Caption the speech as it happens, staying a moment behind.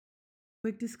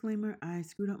Quick disclaimer, I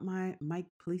screwed up my mic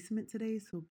placement today,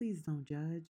 so please don't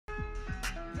judge.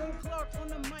 Young Clark on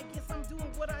the mic, yes, I'm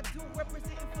doing what I do,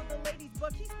 representing for the ladies,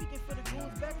 but he's speaking for the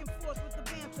goons, back and forth with the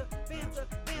banter,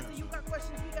 you got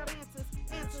questions, we got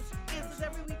answers,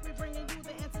 every week we bringing you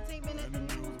the entertainment and the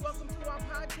news. Welcome to our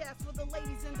podcast for the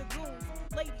ladies and the goons,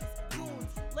 ladies,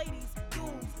 goons.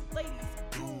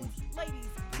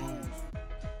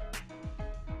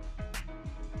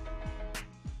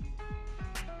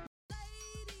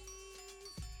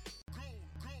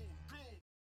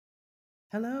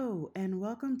 Hello, and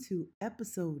welcome to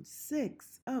episode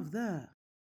 6 of the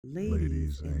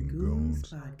Ladies and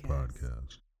Goons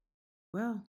podcast.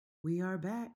 Well, we are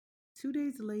back 2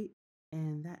 days late,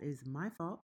 and that is my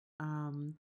fault.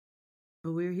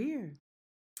 But we're here.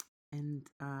 And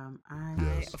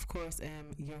I, of course,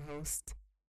 am your host,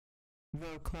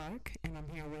 Will Clark, and I'm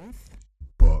here with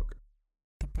Buck,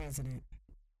 the president.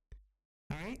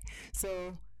 All right,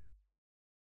 so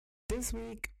this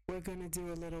week we're going to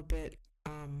do a little bit,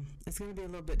 it's going to be a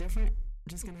little bit different.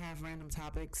 Just going to have random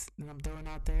topics that I'm throwing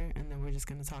out there, and then we're just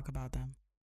going to talk about them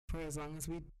for as long as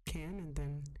we can, and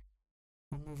then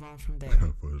we'll move on from there.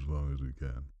 For as long as we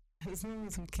can. As long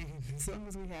as we can, as long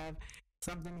as we have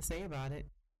something to say about it.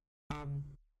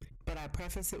 But I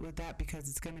preface it with that because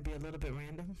it's going to be a little bit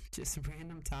random, just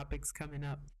random topics coming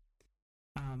up.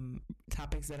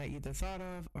 Topics that I either thought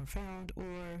of or found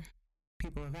or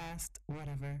people have asked,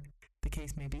 whatever the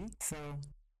case may be. So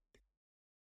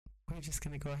we're just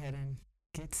going to go ahead and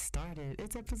get started.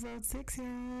 It's episode 6,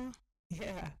 y'all.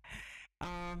 Yeah.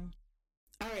 All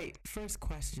right. First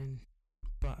question,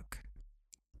 Buck.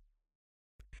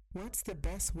 What's the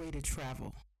best way to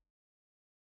travel?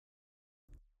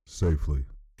 Safely.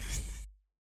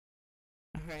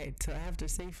 All right, so after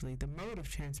safely, the mode of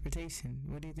transportation,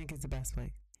 what do you think is the best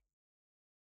way?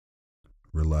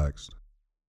 Relaxed.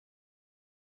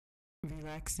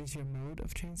 Relaxed is your mode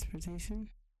of transportation?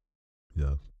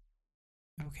 Yes.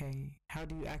 Okay, how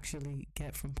do you actually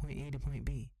get from point A to point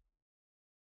B?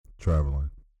 Traveling.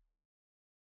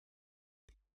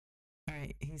 All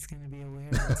right, he's going to be aware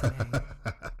of it today.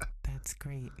 That's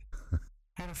great. I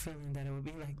had a feeling that it would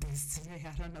be like this today.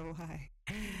 I don't know why.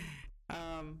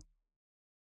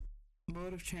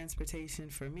 Mode of transportation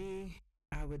for me,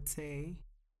 I would say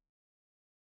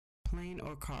plane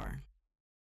or car.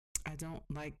 I don't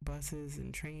like buses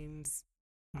and trains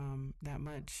that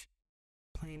much.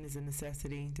 Plane is a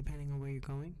necessity depending on where you're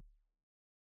going.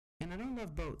 And I don't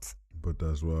love boats. But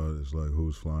that's why it's like,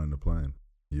 who's flying the plane?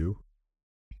 You?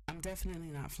 I'm definitely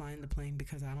not flying the plane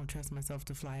because I don't trust myself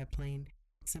to fly a plane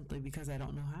simply because I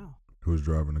don't know how. Who's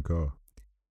driving the car?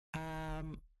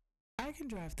 I can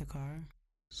drive the car.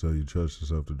 So you trust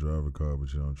yourself to drive a car,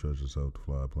 but you don't trust yourself to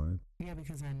fly a plane? Yeah,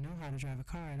 because I know how to drive a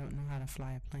car. I don't know how to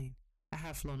fly a plane. I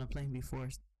have flown a plane before,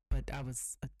 but I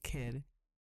was a kid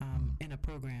in a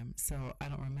program, so I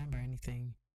don't remember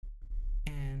anything.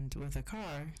 And with a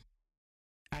car,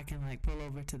 I can like pull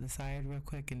over to the side real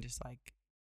quick and just like,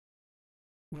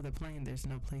 with a plane, there's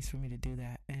no place for me to do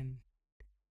that. And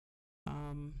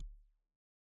I'm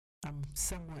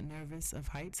somewhat nervous of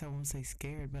heights. I won't say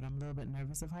scared, but I'm a little bit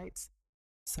nervous of heights.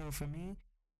 So for me,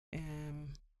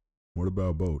 what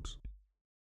about boats?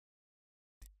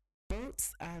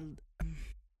 Boats, I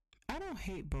don't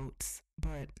hate boats,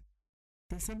 but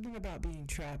there's something about being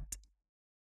trapped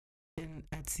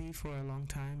at sea for a long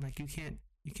time. Like you can't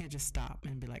just stop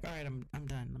and be like, all right, I'm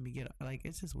done. Let me get up. Like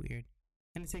it's just weird,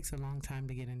 and it takes a long time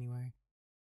to get anywhere.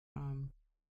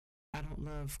 I don't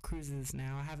love cruises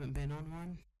now. I haven't been on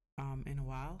one in a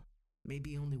while.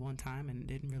 Maybe only one time, and it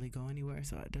didn't really go anywhere,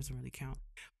 so it doesn't really count.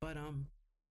 But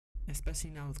especially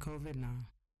now with COVID, no,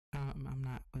 I'm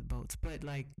not with boats. But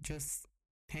like just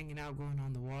hanging out, going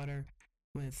on the water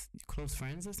with close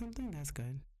friends or something, that's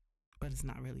good. But it's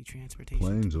not really transportation.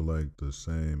 Planes are like the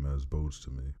same as boats to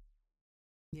me.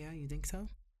 Yeah, you think so?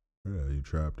 Yeah, you're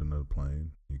trapped in a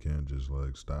plane. You can't just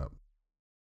like stop.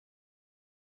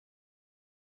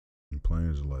 And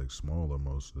planes are like smaller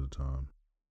most of the time.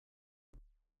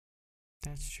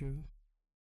 That's true.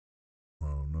 I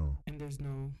don't know. And there's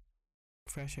no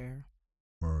fresh air.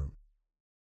 Right.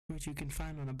 Which you can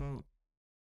find on a boat.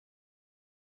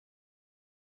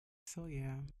 So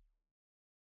yeah.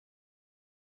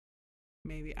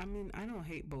 Maybe. I mean, I don't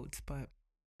hate boats, but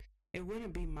it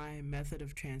wouldn't be my method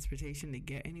of transportation to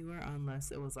get anywhere unless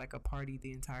it was like a party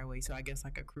the entire way. So I guess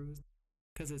like a cruise.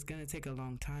 Because it's going to take a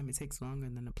long time. It takes longer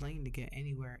than a plane to get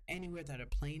anywhere. Anywhere that a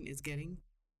plane is getting,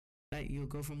 that you'll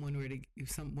go from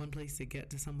one place to get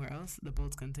to somewhere else, the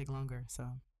boat's going to take longer. So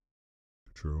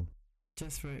True.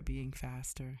 just for it being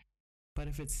faster. But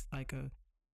if it's like a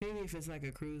Maybe if it's like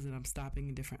a cruise and I'm stopping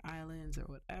in different islands or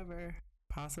whatever,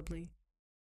 possibly.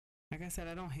 Like I said,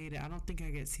 I don't hate it. I don't think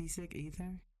I get seasick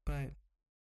either, but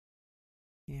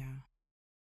yeah.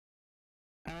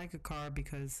 I like a car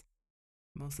because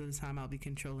most of the time I'll be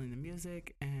controlling the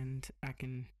music and I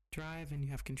can drive and you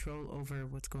have control over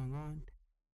what's going on.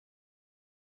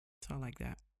 So I like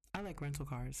that. I like rental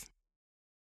cars.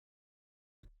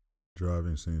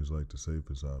 Driving seems like the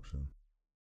safest option.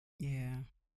 Yeah.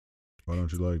 Why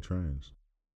don't you like trains?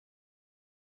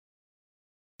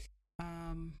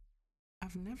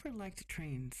 I've never liked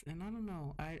trains, and I don't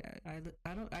know.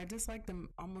 I dislike them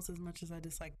almost as much as I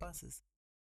dislike buses.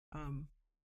 Um,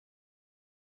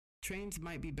 Trains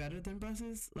might be better than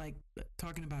buses, like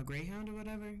talking about Greyhound or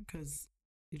whatever, because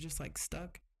you're just like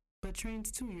stuck. But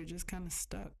trains too, you're just kind of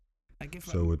stuck. Like if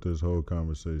So with this whole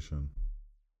conversation,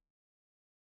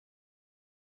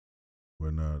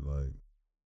 we're not like.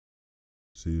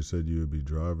 See, you said you would be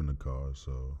driving the car,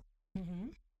 so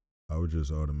I would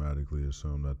just automatically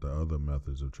assume that the other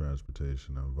methods of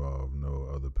transportation involve no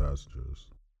other passengers.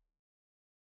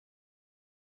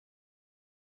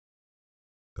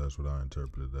 That's what I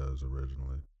interpreted as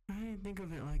originally. I didn't think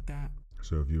of it like that.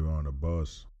 So if you were on a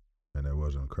bus and it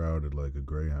wasn't crowded like a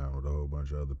Greyhound with a whole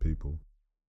bunch of other people,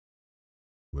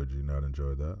 would you not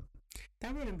enjoy that?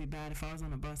 That wouldn't be bad if I was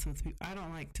on a bus with people. I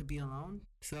don't like to be alone,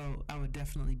 so I would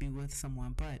definitely be with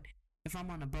someone. But if I'm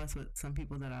on a bus with some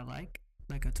people that I like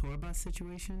a tour bus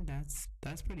situation, that's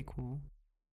pretty cool.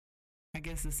 I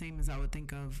guess the same as I would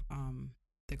think of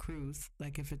the cruise.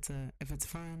 Like if it's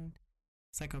fun,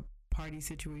 it's like a party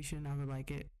situation, I would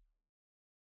like it.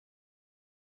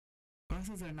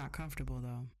 Buses are not comfortable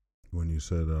though. When you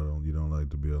said you don't like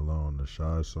to be alone, the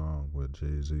Shy song with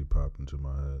Jay-Z popped into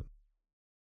my head.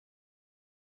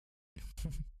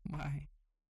 Why?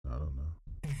 I don't know.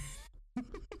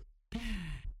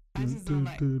 I just don't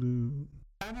like.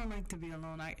 I don't like to be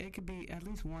alone. It could be at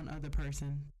least one other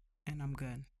person, and I'm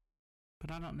good.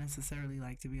 But I don't necessarily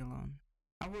like to be alone.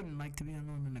 I wouldn't like to be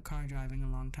alone in a car driving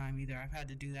a long time either. I've had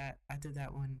to do that. I did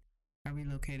that when I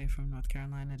relocated from North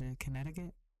Carolina to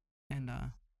Connecticut, and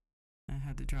I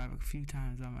had to drive a few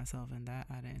times by myself, and that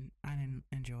I didn't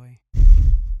enjoy.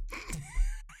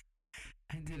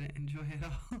 I didn't enjoy it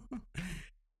all.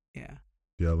 Yeah.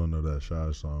 Y'all don't know that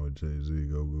Shy song with Jay-Z?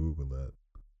 Go Google that.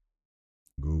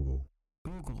 Google.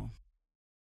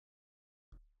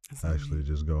 Actually,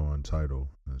 just go on Tidal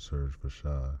and search for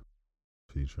Shy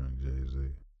featuring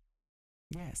Jay-Z.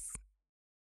 Yes.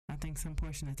 I think some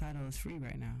portion of Tidal is free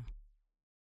right now.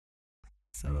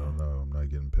 So, I don't know. I'm not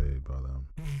getting paid by them.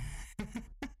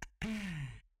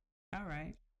 All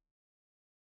right.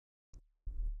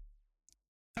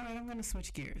 I'm going to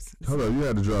switch gears. Hold on. You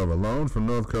had to drive alone from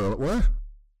North Carolina? What?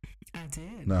 I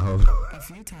did. Now, hold on. A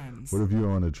few times. What if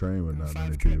you're on a train with not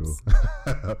many trips.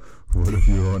 people? What if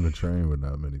you're on a train with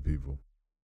not many people?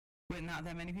 With not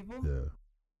that many people? Yeah.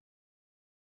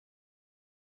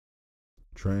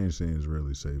 Train seems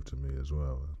really safe to me as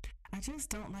well. I just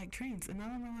don't like trains, and I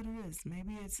don't know what it is.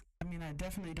 Maybe I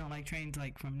definitely don't like trains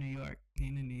like from New York,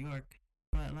 being in New York.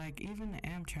 But like even the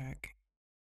Amtrak,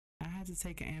 I had to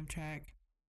take an Amtrak.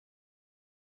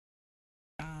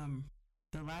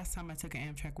 The last time I took an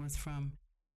Amtrak was from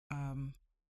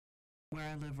where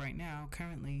I live right now,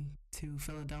 currently, to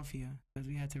Philadelphia, because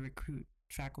we had to recruit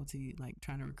faculty, like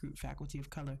trying to recruit faculty of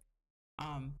color.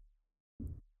 And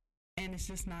it's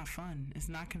just not fun. It's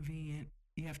not convenient.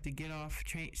 You have to get off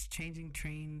changing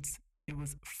trains. It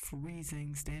was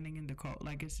freezing, standing in the cold.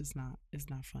 Like it's not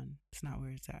fun. It's not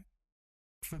where it's at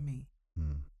for me.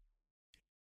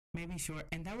 Maybe short,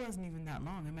 and that wasn't even that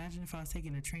long. Imagine if I was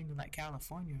taking a train to like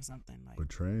California or something. Like, but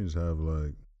trains have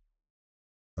like,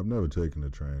 I've never taken a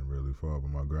train really far,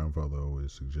 but my grandfather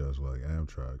always suggests like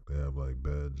Amtrak. They have like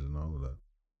beds and all of that.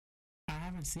 I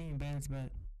haven't seen beds,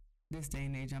 but this day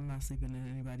and age, I'm not sleeping in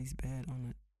anybody's bed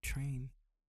on a train.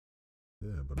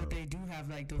 Yeah, but they do have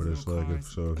like those. But little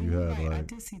it's like cars. if you had like, I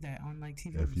did see that on like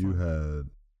TV. If you had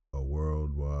a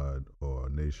worldwide or a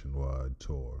nationwide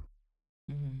tour,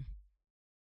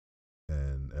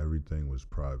 and everything was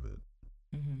private,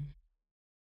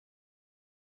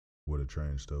 would a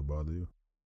train still bother you?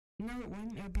 No, it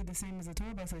wouldn't. It would be the same as a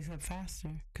tour bus, except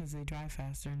faster, because they drive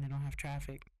faster and they don't have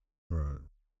traffic. Right.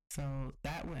 So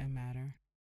that wouldn't matter.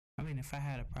 I mean, if I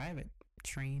had a private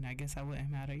train, I guess I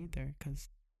wouldn't matter either, because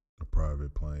a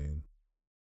private plane.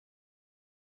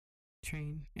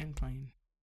 Train and plane.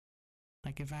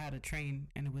 Like if I had a train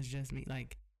and it was just me,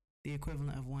 like the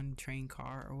equivalent of one train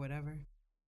car or whatever,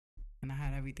 and I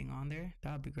had everything on there,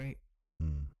 that would be great.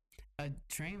 a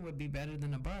train would be better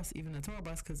than a bus, even a tour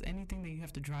bus, because anything that you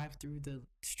have to drive through the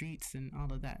streets and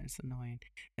all of that is annoying,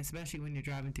 especially when you're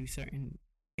driving through certain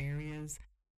areas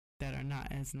that are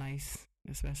not as nice,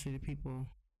 especially to people.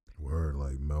 Word,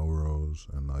 like Melrose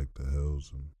and like the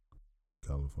hills in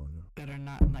California. That are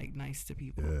not like nice to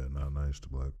people. Yeah, not nice to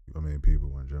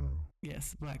people in general.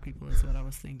 Yes, black people is what I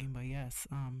was thinking, but yes.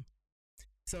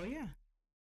 So yeah,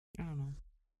 I don't know.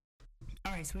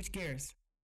 All right, switch gears.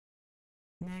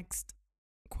 Next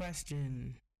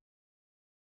question.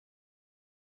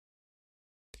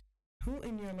 Who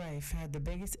in your life had the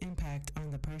biggest impact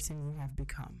on the person you have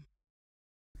become?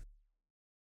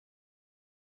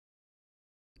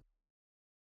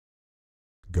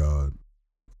 God.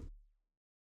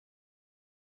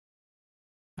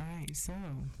 All right, so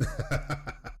I'm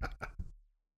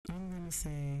gonna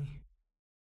say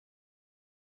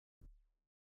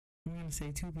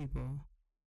two people.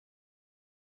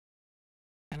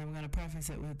 And I'm going to preface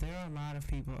it with there are a lot of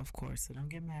people, of course, so don't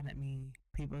get mad at me,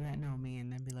 people that know me,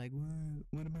 and then be like,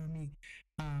 what about me?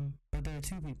 But there are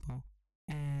two people.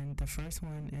 And the first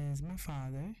one is my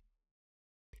father.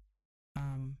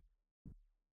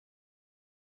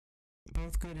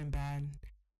 Both good and bad.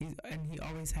 He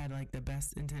always had like the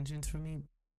best intentions for me.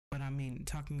 But I mean,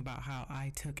 talking about how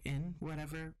I took in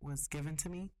whatever was given to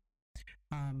me.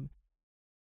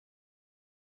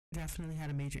 Definitely had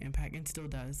a major impact and still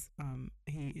does.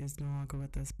 He is no longer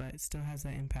with us, but still has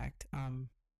that impact.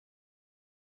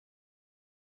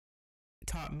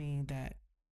 Taught me that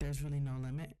there's really no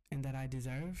limit and that I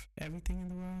deserve everything in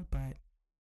the world, but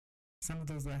some of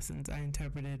those lessons I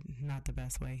interpreted not the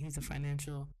best way. He's a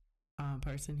financial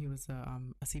person. He was a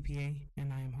CPA,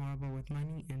 and I am horrible with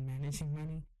money and managing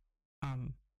money.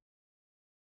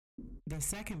 The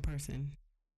second person,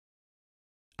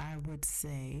 I would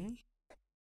say,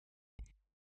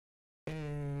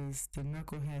 is the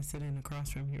knucklehead sitting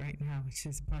across from me right now, which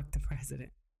is Buck, the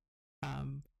president.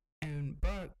 And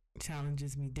Buck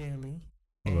challenges me daily.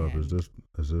 Hold up,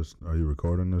 is this, are you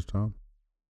recording this time?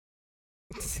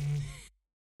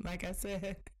 Like I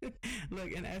said,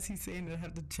 look, and as he's saying it, I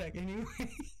have to check anyway,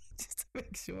 just to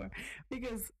make sure,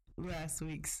 because last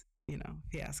week's,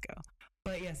 fiasco.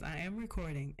 But yes, I am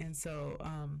recording. And so,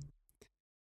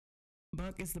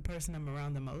 Buck is the person I'm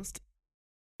around the most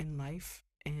in life,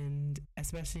 and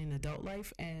especially in adult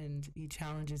life, and he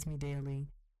challenges me daily.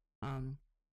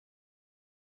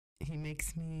 He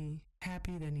makes me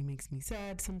happy, then he makes me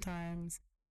sad sometimes,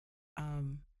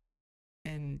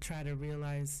 and try to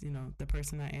realize, the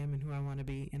person I am and who I want to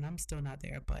be, and I'm still not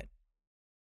there, but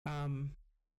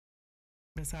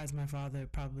besides my father,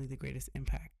 probably the greatest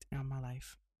impact on my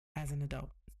life as an adult.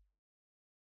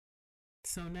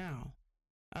 So now,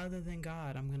 other than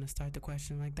God, I'm going to start the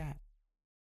question like that.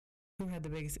 Who had the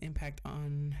biggest impact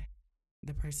on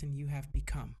the person you have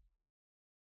become?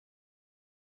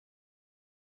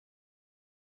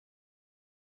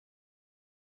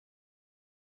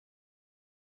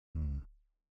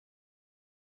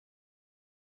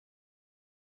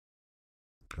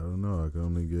 I don't know. I can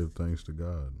only give thanks to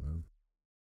God, man.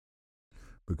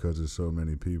 Because there's so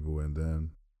many people, and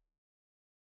then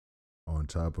on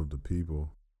top of the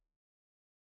people,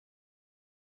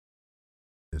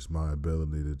 it's my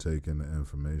ability to take in the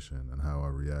information and how I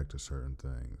react to certain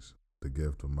things. The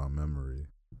gift of my memory.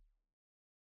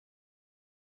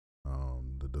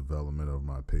 The development of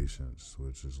my patience,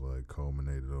 which is like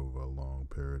culminated over a long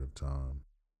period of time.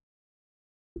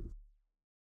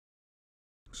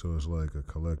 So it's like a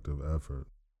collective effort.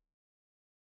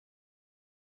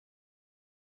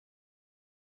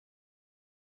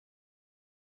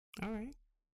 All right.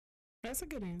 That's a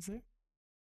good answer.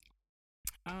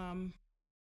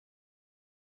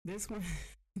 This one,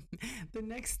 the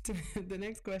next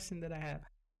question that I have,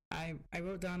 I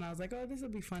wrote down, I was like, oh, this will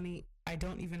be funny. I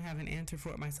don't even have an answer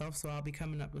for it myself, so I'll be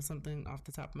coming up with something off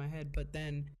the top of my head. But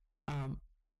then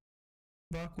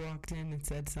Buck walked in and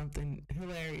said something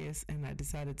hilarious, and I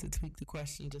decided to tweak the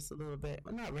question just a little bit.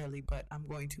 Well, not really, but I'm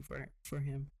going to for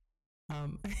him.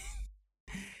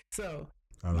 So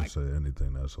I don't say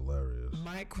anything that's hilarious.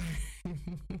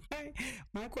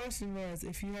 My question was,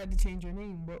 if you had to change your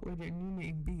name, what would your new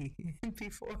name be?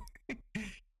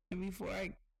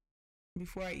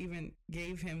 Before I even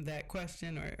gave him that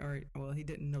question, or well, he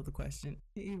didn't know the question.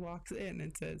 He walks in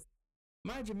and says,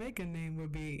 my Jamaican name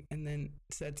would be, and then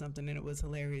said something, and it was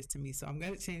hilarious to me. So I'm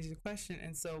going to change the question.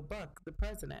 And so, Buck, the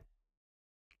president,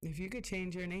 if you could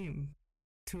change your name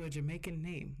to a Jamaican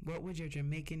name, what would your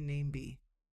Jamaican name be?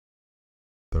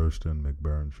 Thurston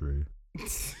McBurntree.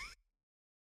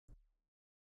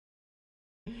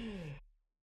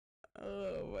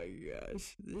 Oh my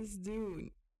gosh, this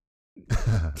dude.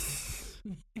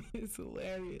 It's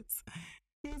hilarious.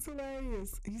 It's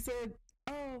hilarious. He said,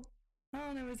 "Oh, I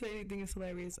don't ever say anything is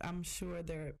hilarious." I'm sure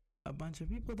there are a bunch of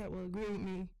people that will agree with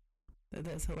me that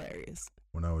that's hilarious.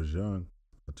 When I was young,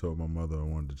 I told my mother I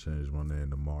wanted to change my name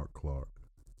to Mark Clark.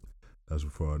 That's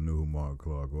before I knew who Mark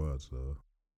Clark was, so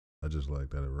I just like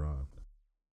that it rhymed.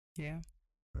 Yeah.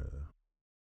 Yeah.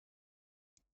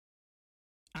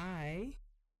 I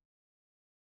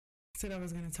said I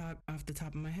was going to talk off the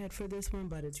top of my head for this one,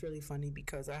 but it's really funny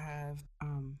because I have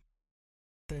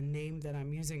the name that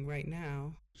I'm using right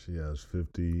now. She has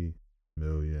 50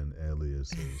 million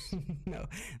aliases. No,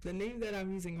 the name that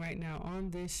I'm using right now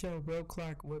on this show, Ro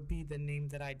Clark, would be the name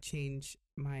that I'd change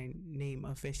my name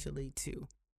officially to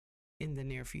in the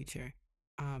near future.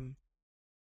 And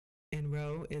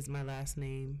Ro is my last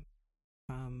name.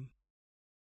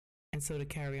 And so to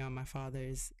carry on my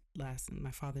father's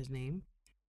name,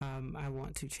 I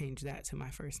want to change that to my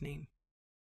first name.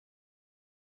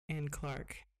 And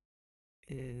Clark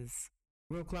is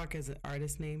Will Clark is an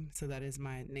artist name, so that is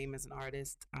my name as an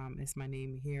artist. It's my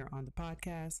name here on the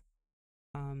podcast,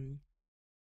 and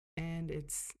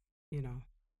it's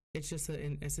it's just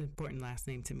it's an important last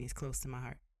name to me. It's close to my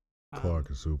heart. Clark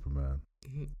is Superman.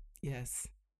 Yes.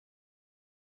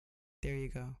 There you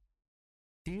go.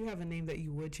 Do you have a name that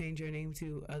you would change your name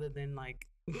to other than like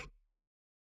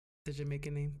the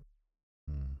Jamaican name?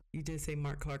 You did say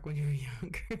Mark Clark when you were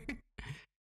younger.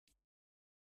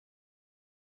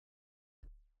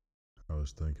 I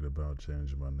was thinking about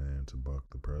changing my name to Buck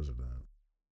the President.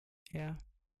 Yeah,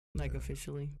 like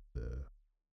officially. Yeah.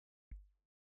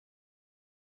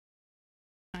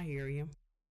 I hear you.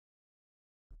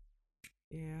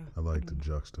 Yeah. I like the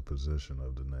juxtaposition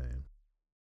of the name.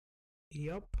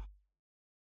 Yup.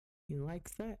 He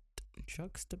likes that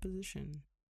juxtaposition.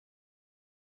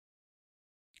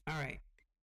 All right.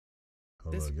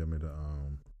 Hold on, give me the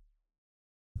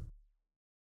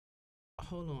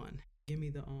Hold on. Give me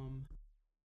the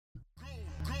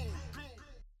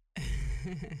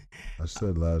I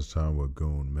said last time what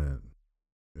goon meant,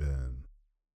 and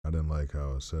I didn't like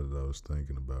how I said it. I was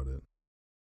thinking about it.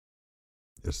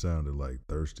 It sounded like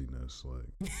thirstiness,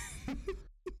 like.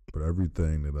 But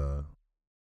everything that I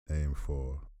aim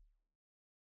for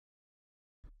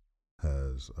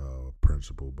has a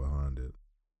principle behind it.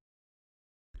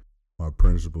 My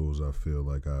principles, I feel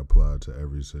like I apply to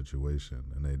every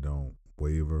situation, and they don't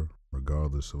waver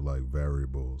regardless of like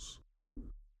variables.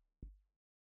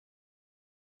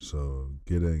 So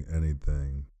getting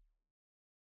anything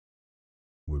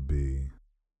would be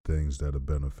things that are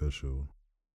beneficial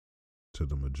to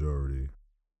the majority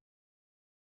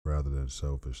rather than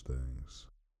selfish things.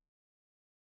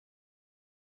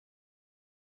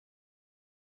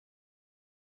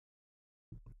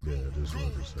 Yeah, just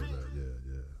wanted to say that.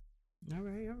 Yeah. All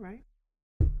right.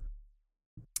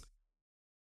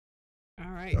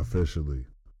 All right. Official.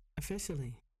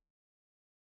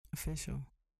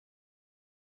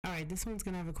 All right, this one's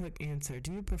going to have a quick answer.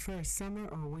 Do you prefer summer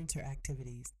or winter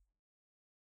activities?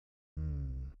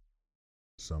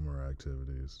 Summer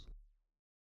activities.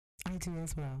 I do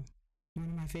as well. One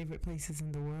of my favorite places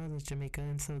in the world is Jamaica,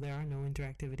 and so there are no winter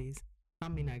activities. I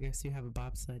mean, I guess you have a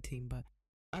bobsled team, but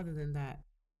other than that,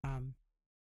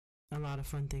 a lot of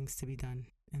fun things to be done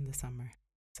in the summer.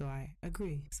 So I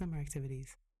agree, summer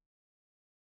activities.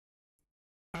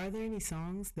 Are there any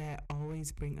songs that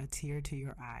always bring a tear to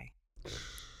your eye?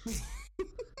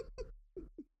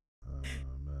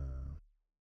 Man.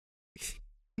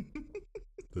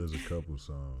 There's a couple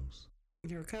songs.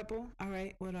 There are a couple? All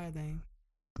right, what are they?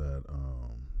 That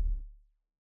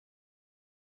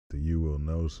the You Will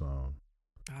Know song.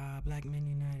 Black Men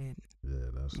United.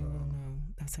 Yeah, that song. You Will Know.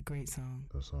 That's a great song.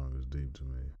 That song is deep to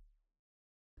me.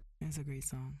 It's a great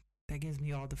song. That gives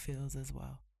me all the feels as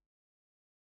well.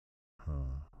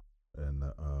 And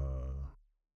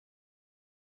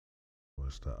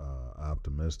what's the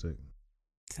Optimistic?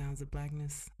 Sounds of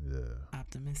Blackness. Yeah.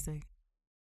 Optimistic.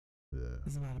 Yeah.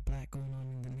 There's a lot of black going on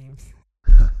in the names.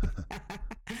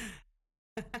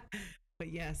 But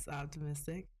yes,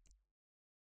 Optimistic.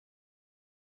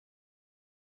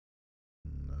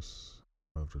 That's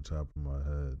off the top of my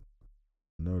head.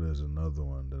 I know there's another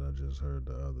one that I just heard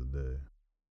the other day.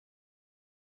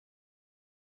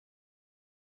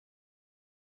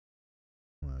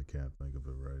 I can't think of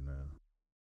it right now.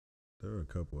 There are a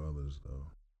couple others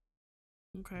though.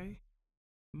 Okay.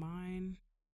 Mine.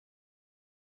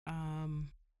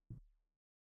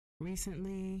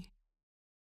 Recently,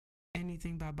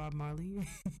 anything by Bob Marley,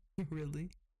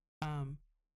 really.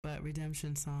 But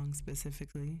Redemption Song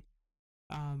specifically.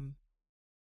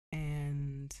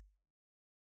 And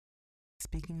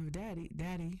speaking of Daddy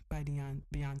by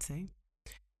Beyonce.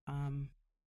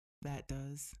 That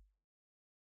does.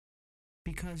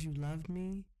 Because You Loved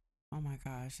Me. Oh my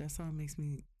gosh, that song makes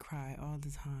me cry all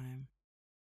the time.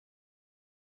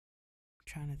 I'm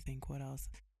trying to think what else.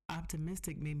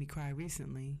 Optimistic made me cry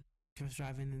recently. Just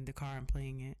driving in the car and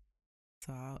playing it.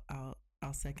 So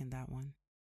I'll second that one.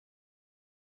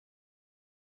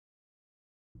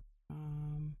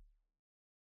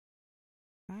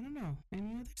 I don't know.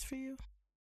 Any others for you?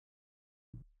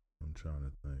 I'm trying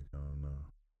to think. I don't know.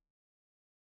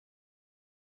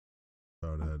 If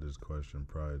I would have had this question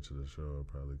prior to the show, I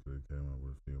probably could have came up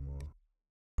with a few more.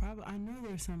 Probably. I know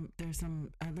there's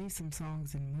some at least some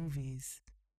songs in movies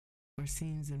or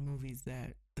scenes in movies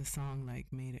that the song like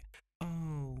made it.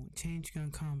 Oh, Change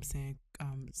Gonna Come, Sam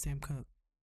Cooke.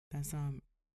 That song,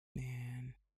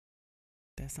 man.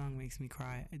 That song makes me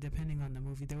cry. Depending on the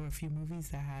movie, there were a few movies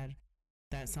that had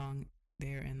that song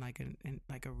there in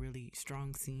like a really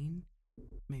strong scene.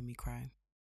 Made me cry.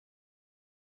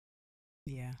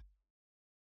 Yeah.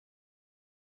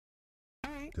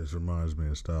 All right. This reminds me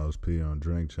of Styles P on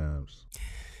Drink Champs.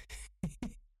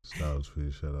 Styles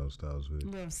P, shout out Styles P.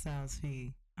 Love Styles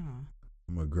P. I'm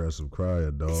an aggressive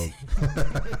crier, dog.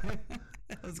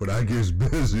 But I get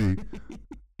busy.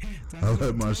 I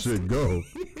let my shit go.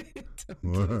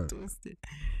 Twisted.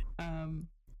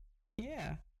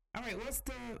 Yeah. All right.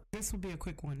 This will be a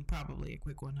quick one. Probably a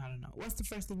quick one. I don't know. What's the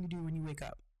first thing you do when you wake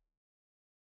up?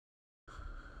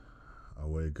 I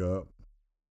wake up,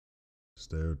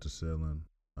 stare at the ceiling.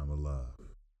 I'm alive.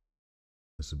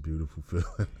 It's a beautiful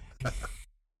feeling.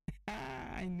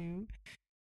 I knew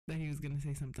that he was going to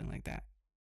say something like that.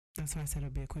 That's why I said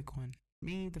it'll be a quick one.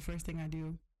 Me, the first thing I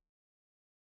do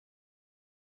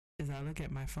is I look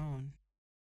at my phone.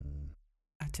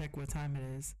 I check what time it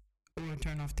is or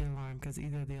turn off the alarm because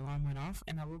either the alarm went off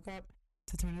and I woke up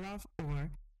to turn it off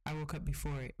or I woke up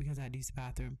before it because I had to use the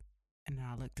bathroom. And then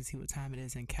I look to see what time it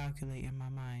is and calculate in my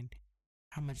mind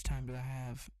how much time do I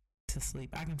have to sleep.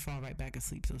 I can fall right back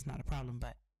asleep, so it's not a problem,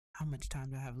 but how much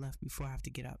time do I have left before I have to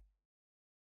get up?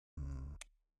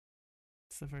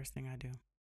 It's the first thing I do.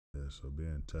 Yeah, so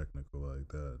being technical like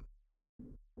that,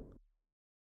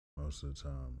 most of the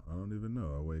time, I don't even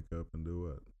know. I wake up and do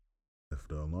what? If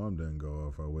the alarm didn't go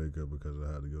off, I wake up because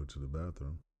I had to go to the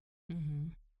bathroom.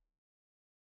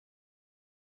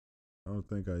 I don't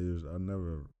think I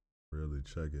never really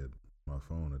check my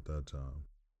phone at that time.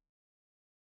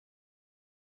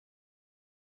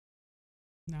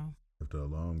 No. If the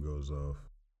alarm goes off,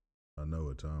 I know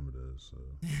what time it is. So.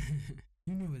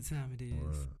 You know what time it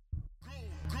is.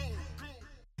 Right.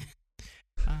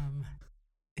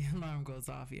 The alarm goes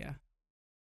off, yeah.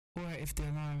 Or if the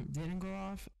alarm didn't go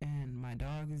off and my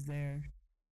dog is there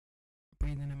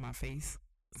breathing in my face,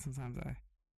 sometimes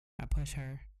I push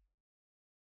her.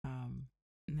 And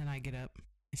then I get up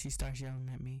and she starts yelling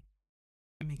at me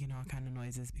and making all kind of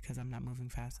noises because I'm not moving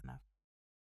fast enough.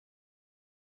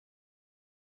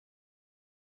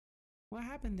 What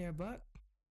happened there, Buck?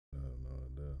 I don't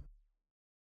know.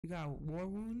 You got war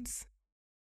wounds?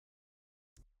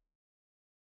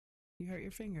 You hurt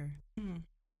your finger.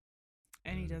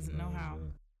 And he doesn't know how.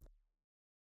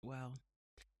 Well,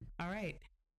 all right.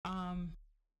 All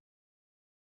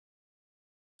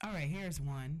right, here's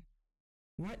one.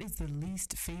 What is the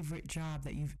least favorite job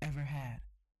that you've ever had?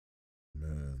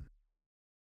 Man.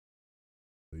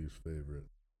 Least favorite.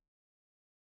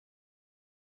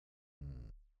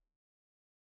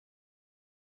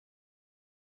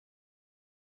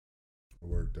 I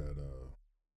worked at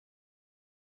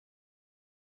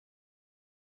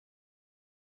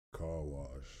car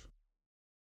wash.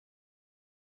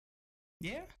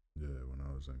 Yeah? Yeah, when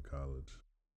I was in college.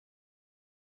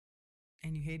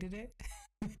 And you hated it?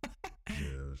 Yeah,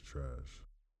 it was trash.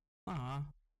 Aw.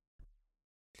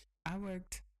 I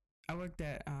worked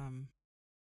at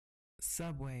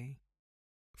Subway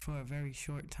for a very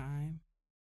short time,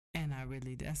 and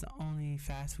that's the only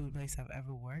fast food place I've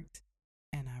ever worked,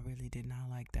 and I really did not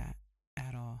like that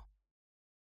at all.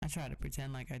 I tried to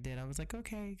pretend like I did. I was like,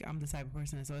 okay, I'm the type of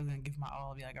person that's always gonna give my all.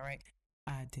 I'll be like, all right,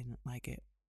 I didn't like it,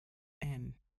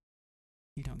 and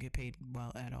you don't get paid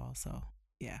well at all. So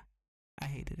yeah, I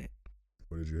hated it.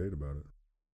 What did you hate about it?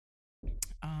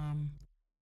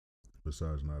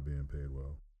 Besides not being paid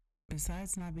well.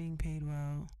 Besides not being paid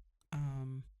well,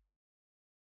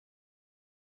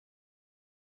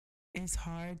 it's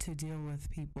hard to deal with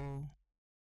people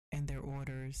and their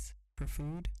orders for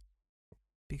food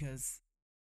because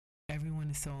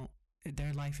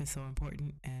their life is so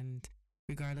important, and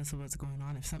regardless of what's going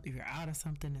on, if you're out of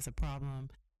something, it's a problem.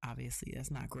 Obviously,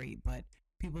 that's not great, but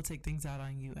people take things out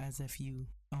on you as if you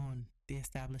own the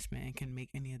establishment and can make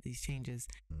any of these changes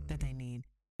that they need.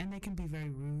 And they can be very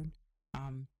rude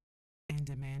and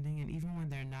demanding. And even when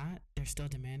they're not, they're still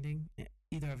demanding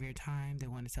either of your time. They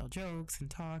want to tell jokes and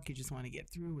talk. You just want to get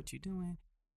through what you're doing.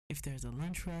 If there's a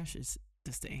lunch rush, it's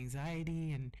just the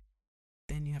anxiety. And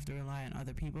then you have to rely on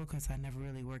other people because I never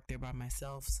really worked there by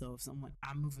myself. So if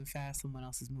I'm moving fast, someone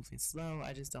else is moving slow.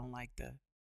 I just don't like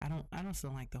I don't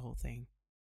still like the whole thing.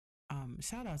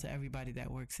 Shout out to everybody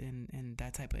that works in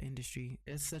that type of industry.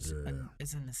 It's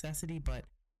it's a necessity, but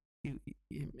you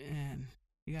man,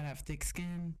 you gotta have thick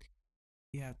skin.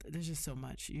 Yeah, there's just so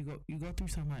much. You go through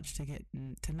so much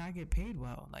to not get paid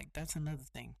well. Like that's another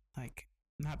thing. Like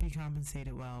not be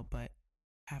compensated well, but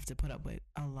have to put up with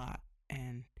a lot.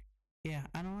 And yeah,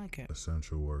 I don't like it.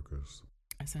 Essential workers.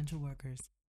 I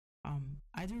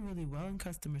do really well in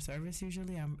customer service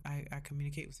usually. I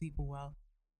communicate with people well,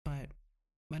 but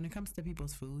when it comes to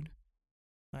people's food,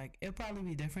 like it'd probably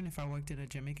be different if I worked at a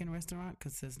Jamaican restaurant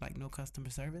because there's like no customer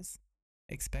service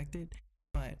expected.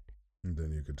 But and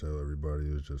then you could tell everybody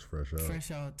is just fresh out.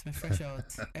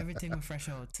 Everything was fresh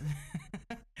out.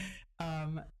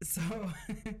 So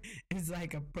it's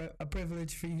like a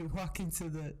privilege for you to walk into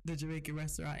the Jamaican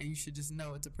restaurant, and you should just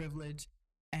know it's a privilege,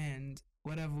 and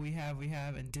whatever we have,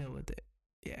 and deal with it.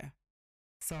 Yeah.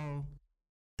 So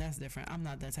that's different. I'm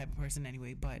not that type of person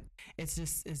anyway, but it's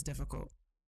difficult.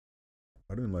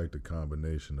 I didn't like the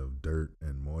combination of dirt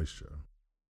and moisture.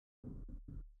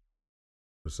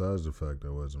 Besides the fact I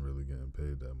wasn't really getting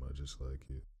paid that much, it's like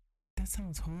you. That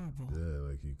sounds horrible. Yeah,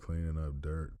 like you cleaning up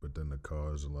dirt, but then the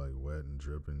cars are like wet and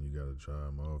dripping. You gotta dry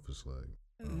them off. It's like,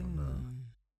 oh no.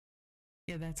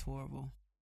 Yeah, that's horrible.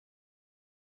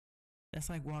 That's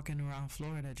like walking around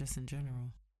Florida just in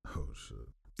general. Oh shit.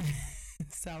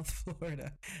 South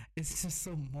Florida. It's just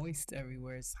so moist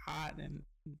everywhere. It's hot and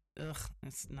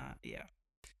it's not. Yeah.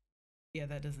 Yeah,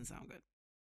 that doesn't sound good.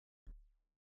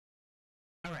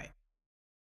 All right.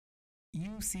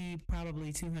 You see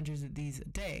probably 200 of these a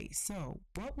day. So,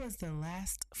 what was the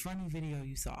last funny video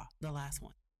you saw? The last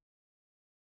one.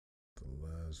 The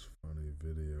last funny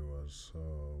video I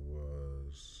saw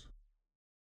was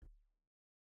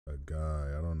a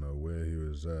guy. I don't know where he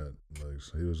was at. Like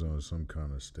he was on some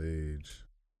kind of stage,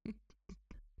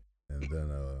 and then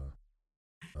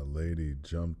a lady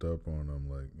jumped up on him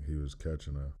like he was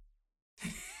catching her,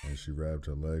 and she wrapped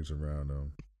her legs around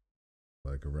him,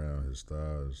 like around his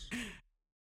thighs.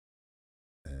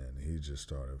 And he just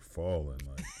started falling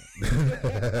like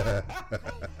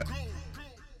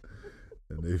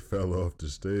and they fell off the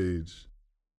stage.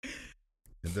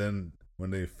 And then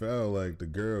when they fell, like the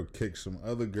girl kicked some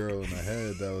other girl in the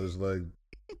head that was like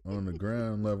on the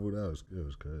ground level. It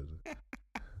was crazy.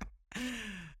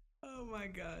 Oh my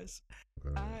gosh.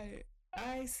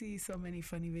 I see so many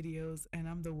funny videos, and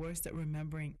I'm the worst at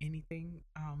remembering anything.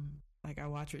 Like I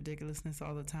watch ridiculousness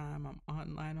all the time. I'm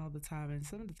online all the time, and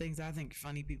some of the things I think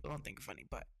funny, people don't think funny,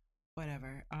 but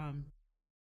whatever. I'm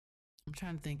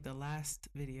trying to think the last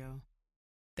video.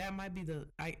 That might be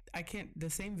I can't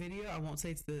the same video. I won't say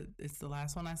it's the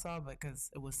last one I saw, but because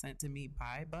it was sent to me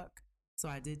by Buck, so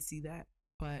I did see that.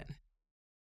 But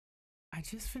I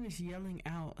just finished yelling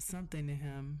out something to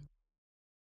him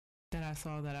that I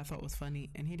saw that I thought was funny,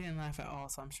 and he didn't laugh at all.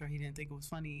 So I'm sure he didn't think it was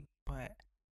funny, but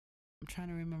I'm trying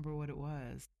to remember what it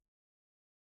was.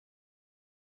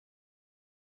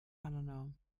 I don't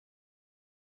know.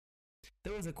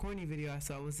 There was a corny video I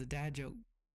saw. It was a dad joke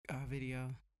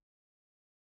video.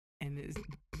 And it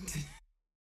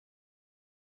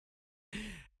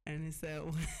said,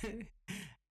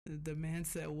 the man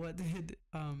said, what did,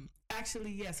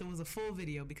 actually, yes, it was a full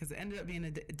video because it ended up being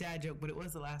a dad joke, but it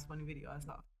was the last funny video I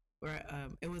saw where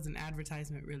it was an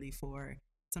advertisement really for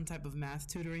some type of math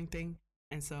tutoring thing.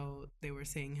 And so they were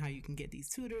saying how you can get these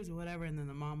tutors or whatever. And then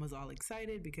the mom was all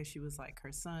excited because she was like,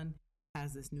 her son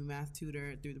has this new math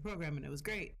tutor through the program, and it was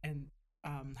great. And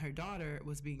her daughter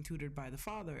was being tutored by the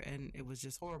father, and it was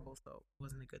just horrible. So it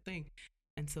wasn't a good thing.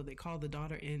 And so they called the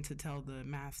daughter in to tell the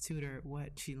math tutor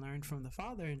what she learned from the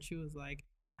father. And she was like,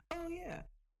 oh yeah,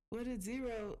 what did the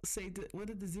 0 say to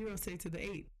the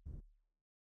 8?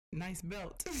 Nice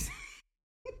belt.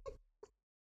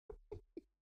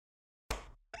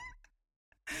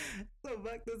 So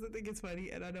Buck doesn't think it's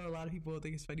funny, and I know a lot of people don't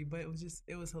think it's funny, but it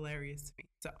was hilarious to me.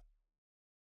 So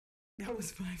that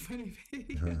was my funny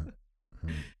video.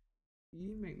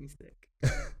 You make me sick.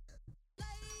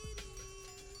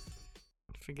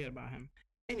 Forget about him.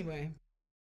 Anyway,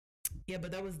 yeah,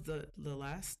 but that was the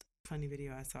last funny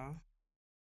video I saw.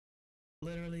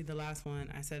 literally the last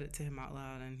one, I said it to him out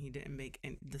loud, and he didn't make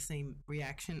the same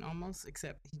reaction almost,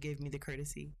 except he gave me the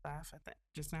courtesy laugh at that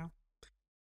just now.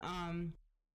 Um.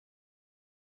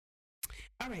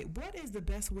 All right. What is the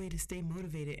best way to stay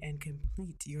motivated and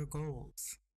complete your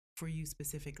goals for you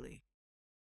specifically?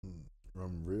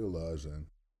 I'm realizing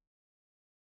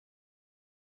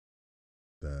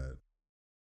that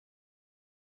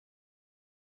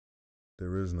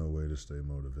there is no way to stay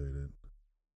motivated.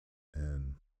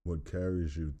 And what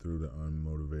carries you through the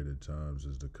unmotivated times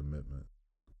is the commitment.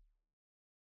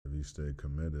 If you stay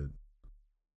committed,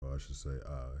 or I should say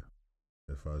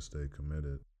if I stay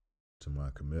committed to my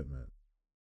commitment,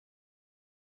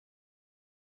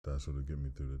 that's what'll get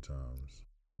me through the times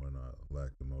when I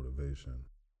lack the motivation.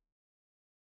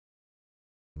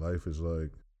 Life is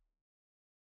like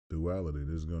duality.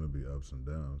 There's going to be ups and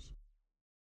downs.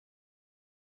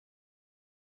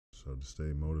 So to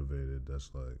stay motivated,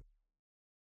 that's like,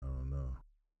 I don't know,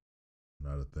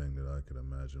 not a thing that I could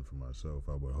imagine for myself.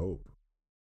 I would hope,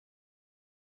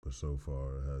 but so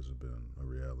far it hasn't been a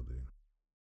reality.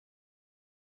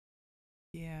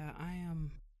 Yeah, I'm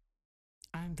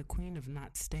the queen of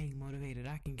not staying motivated.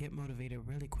 I can get motivated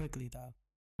really quickly though.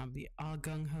 I'll be all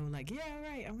gung ho, like, yeah,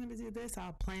 right, I'm gonna do this.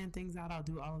 I'll plan things out. I'll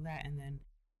do all of that, and then,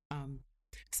 um,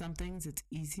 some things it's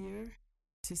easier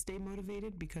to stay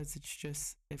motivated because it's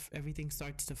just if everything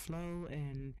starts to flow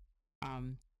and,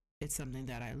 um, it's something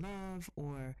that I love,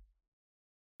 or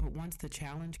but once the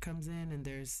challenge comes in and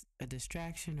there's a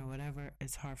distraction or whatever,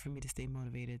 it's hard for me to stay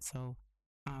motivated. So,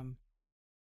 um,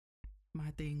 my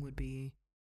thing would be,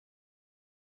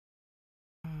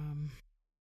 um,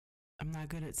 I'm not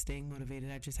good at staying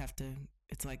motivated. I just have to,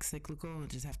 it's like cyclical. I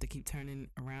just have to keep turning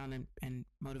around and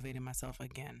motivating myself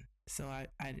again. So I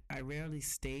rarely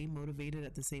stay motivated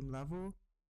at the same level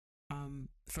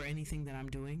for anything that I'm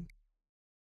doing.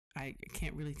 I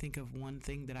can't really think of one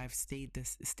thing that I've stayed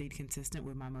consistent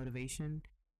with my motivation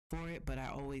for it, but I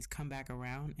always come back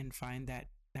around and find that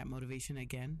motivation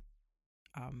again.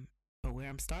 But where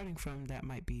I'm starting from, that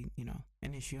might be,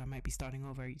 an issue. I might be starting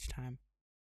over each time.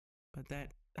 But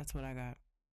that's what I got.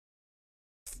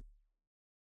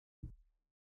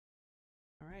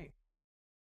 All right.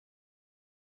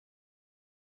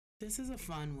 This is a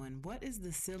fun one. What is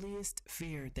the silliest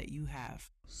fear that you have?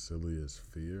 Silliest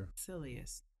fear?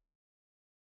 Silliest.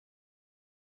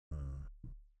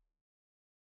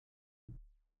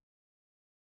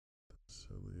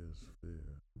 Silliest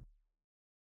fear.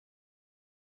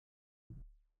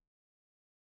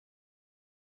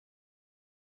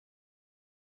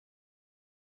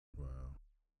 Wow.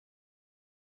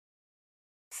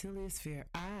 Silliest fear.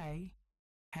 I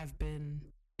have been,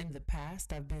 in the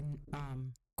past, I've been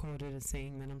quoted as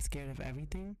saying that I'm scared of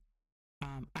everything.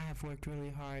 I have worked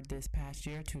really hard this past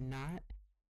year to not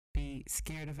be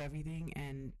scared of everything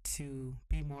and to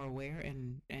be more aware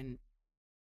and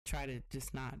try to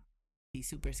just not be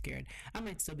super scared. I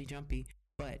might still be jumpy,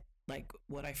 but like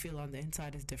what I feel on the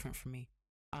inside is different for me.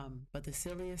 But the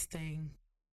silliest thing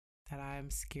that I'm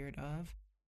scared of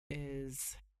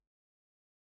is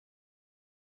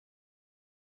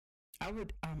I'm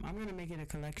gonna make it a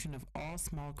collection of all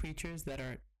small creatures that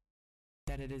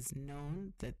it is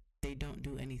known that they don't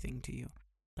do anything to you.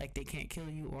 Like they can't kill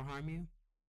you or harm you.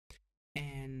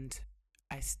 And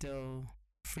I still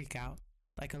freak out.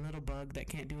 Like a little bug that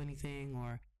can't do anything,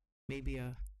 or maybe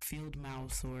a field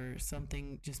mouse or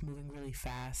something just moving really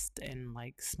fast and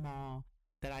like small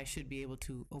that I should be able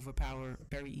to overpower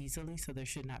very easily. So there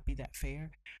should not be that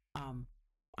fear.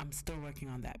 I'm still working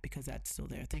on that because that's still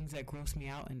there. Things that gross me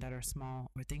out and that are small,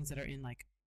 or things that are in like,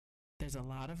 there's a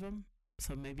lot of them.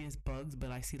 So maybe it's bugs,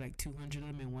 but I see like 200 of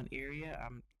them in one area.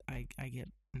 I get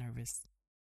nervous.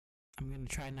 I'm going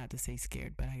to try not to say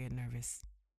scared, but I get nervous.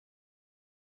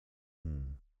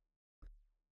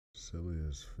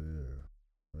 Silliest fear.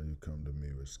 Well, you come to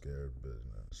me with scared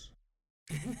business.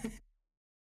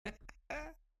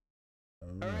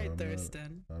 All right,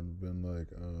 Thurston. I've been like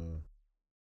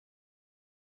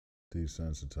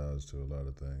desensitized to a lot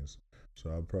of things.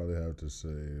 So I'd probably have to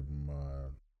say my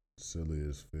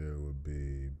silliest fear would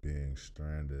be being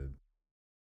stranded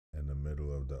in the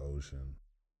middle of the ocean.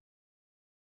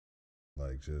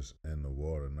 Like just in the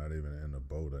water, not even in a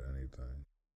boat or anything.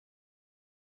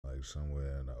 Like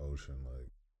somewhere in the ocean, like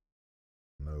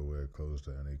nowhere close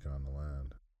to any kind of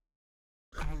land.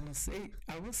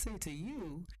 I will say to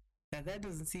you that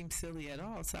doesn't seem silly at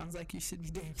all. Sounds like you should be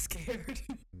damn scared.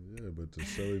 Yeah, but the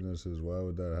silliness is, why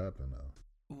would that happen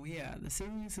though? Well, yeah, the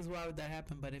silliness is why would that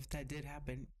happen, but if that did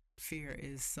happen, fear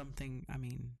is something, I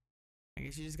mean, I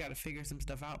guess you just got to figure some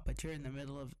stuff out. But you're in the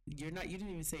middle of. You didn't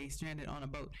even say stranded on a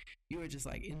boat. You were just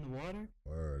like in the water.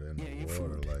 Word, in the water,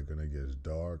 food. Like when it gets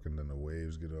dark and then the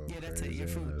waves get all crazy. That's it. Your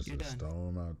food. There's a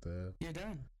storm out there. You're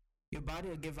done. Your body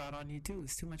will give out on you too.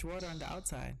 It's too much water on the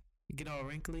outside. You get all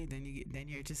wrinkly. Then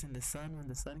you're just in the sun. When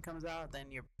the sun comes out,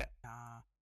 then you're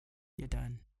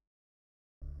done.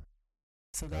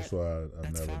 So that's why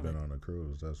I've never been on a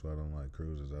cruise. That's why I don't like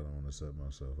cruises. I don't want to set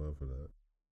myself up for that.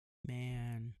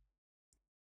 Man,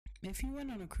 if you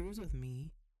went on a cruise with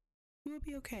me, you would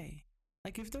be okay.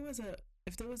 Like if there was a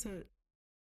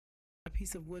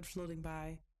piece of wood floating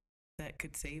by that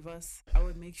could save us, I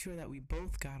would make sure that we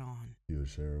both got on. You would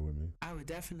share it with me? I would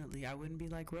definitely. I wouldn't be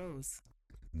like Rose.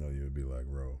 No, you would be like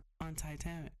Ro. On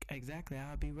Titanic. Exactly.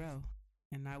 I would be Ro.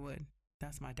 And I would.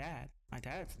 That's my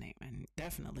dad's name. And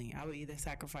definitely, I would either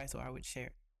sacrifice or I would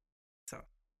share. So.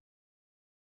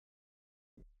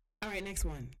 All right, next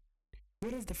one.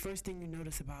 What is the first thing you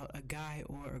notice about a guy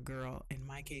or a girl? In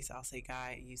my case, I'll say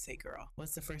guy, you say girl.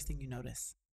 What's the first thing you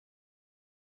notice?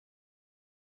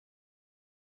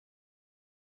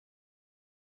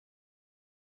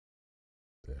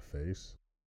 Their face.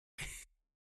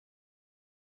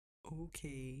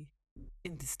 Okay.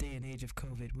 In this day and age of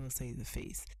COVID, we'll say the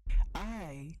face.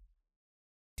 I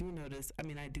do notice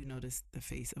the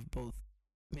face of both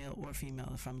male or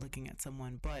female if I'm looking at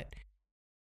someone, but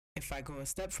if I go a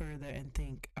step further and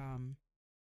think,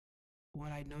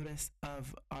 what I notice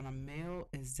on a male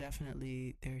is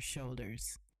definitely their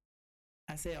shoulders.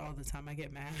 I say it all the time. I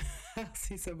get mad. I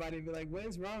see somebody be like, what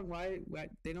is wrong? Why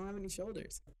they don't have any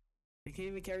shoulders? They can't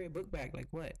even carry a book bag. Like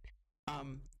what?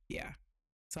 Yeah.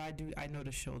 So I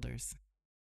notice shoulders.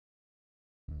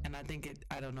 And I think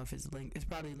I don't know if it's linked. It's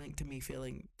probably linked to me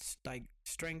feeling like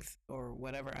strength or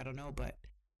whatever. I don't know, but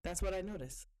that's what I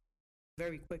notice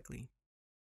very quickly.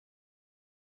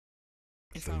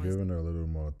 So giving it a little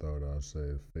more thought, I'll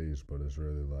say face, but it's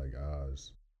really like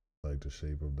eyes, like the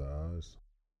shape of the eyes.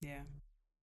 Yeah.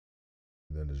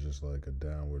 Then it's just like a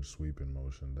downward sweeping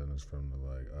motion. Then it's from the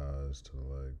like eyes to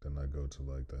like, then I go to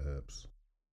like the hips.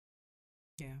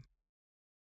 Yeah.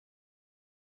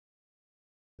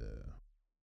 Yeah.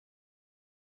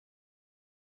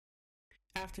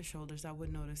 After shoulders, I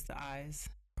would notice the eyes,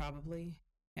 probably.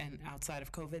 And outside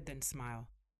of COVID, then smile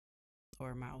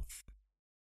or mouth.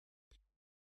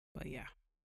 But yeah,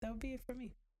 that would be it for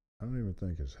me. I don't even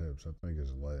think it's hips. I think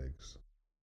it's legs.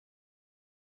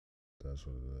 That's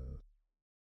what it is.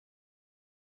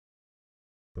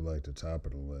 But like the top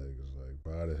of the leg is like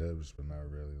by the hips, but not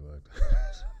really like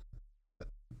that.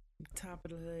 Top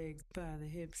of the legs, by the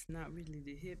hips, not really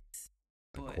the hips.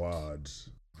 But quads.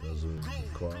 Those are the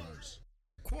quads.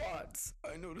 Quads.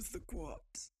 I noticed the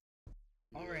quads.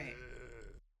 All right.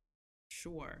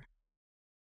 Sure.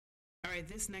 All right,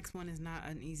 this next one is not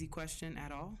an easy question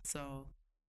at all. So,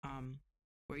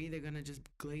 we're either going to just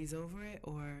glaze over it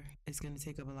or it's going to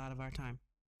take up a lot of our time.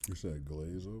 You said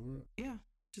glaze over it? Yeah,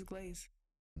 just glaze.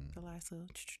 The last little.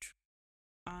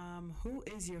 Who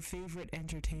is your favorite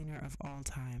entertainer of all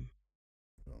time?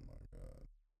 Oh my God.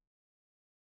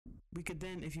 We could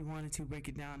then, if you wanted to, break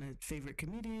it down as favorite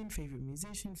comedian, favorite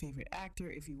musician, favorite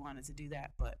actor, if you wanted to do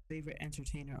that, but favorite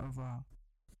entertainer overall.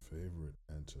 Favorite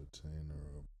entertainer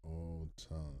of all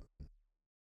time?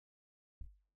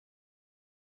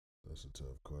 That's a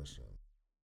tough question.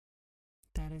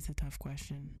 That is a tough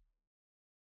question.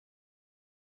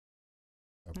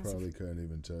 I probably couldn't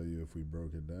even tell you if we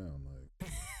broke it down.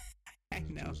 Like, I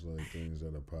know. Just like things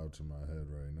that are popped in my head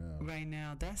right now. Right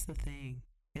now, that's the thing.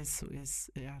 It's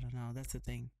I don't know. That's the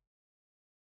thing.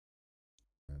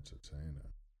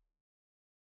 Entertainer.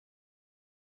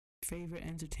 Favorite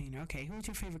entertainer. Okay, who's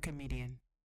your favorite comedian?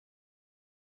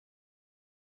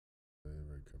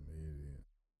 Favorite comedian.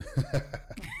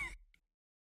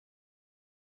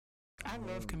 I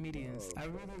love comedians. I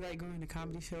really like going to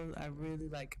comedy shows. I really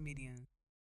like comedians.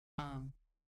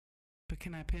 But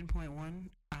can I pinpoint one?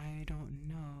 I don't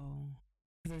know.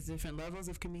 There's different levels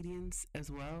of comedians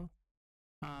as well.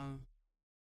 I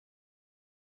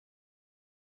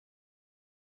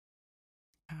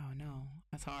don't know.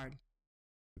 That's hard.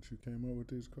 But you came up with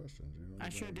these questions. You know, I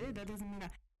sure did. That doesn't mean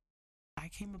I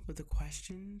came up with the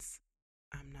questions.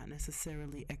 I'm not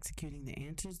necessarily executing the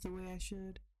answers the way I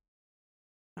should.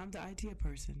 I'm the idea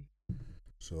person.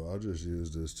 So I'll just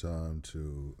use this time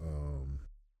to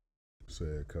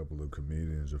say a couple of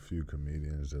comedians, a few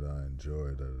comedians that I enjoy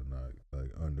that are not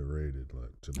like underrated,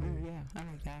 like to me. Oh yeah, I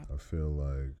like that. I feel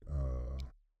like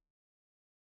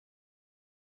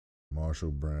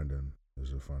Marshall Brandon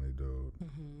is a funny dude.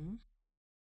 Mm-hmm.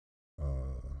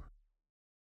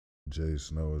 Jay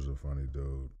Snow is a funny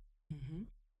dude. Mm-hmm.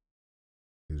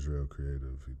 He's real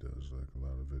creative. He does like a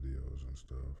lot of videos and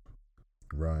stuff.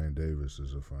 Ryan Davis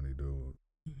is a funny dude.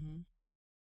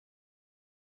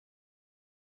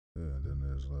 Yeah, and then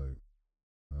there's like,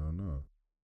 I don't know.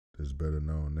 There's better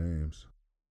known names.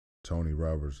 Tony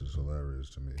Roberts is hilarious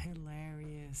to me.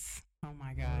 Hilarious. Oh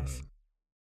my gosh.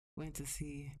 Went to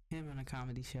see him on a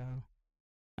comedy show.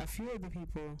 A few of the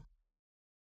people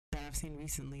that I've seen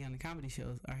recently on the comedy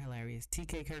shows are hilarious.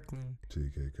 TK Kirkland.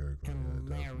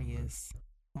 Hilarious.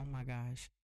 Yeah, oh my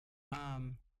gosh.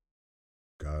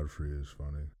 Godfrey is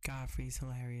funny. Godfrey's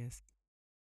hilarious.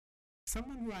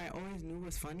 Someone who I always knew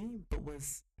was funny, but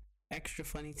was extra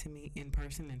funny to me in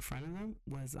person in front of them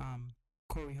was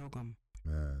Corey Holcomb.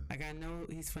 Man. Like, I know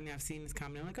he's funny. I've seen his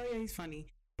comedy. I'm like, oh yeah, he's funny.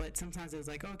 But sometimes it was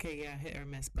like, okay, yeah, hit or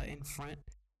miss. But in front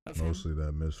of him, mostly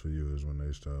that miss for you is when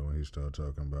he started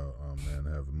talking about men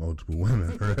having multiple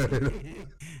women, right?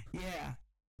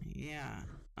 yeah.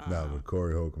 Nah, but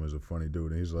Corey Holcomb is a funny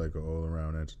dude, and he's like an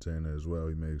all-around entertainer as well.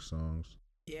 He makes songs.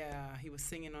 Yeah, he was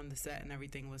singing on the set, and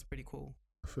everything was pretty cool.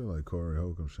 I feel like Corey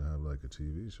Holcomb should have like a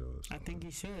TV show or something. I think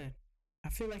he should. I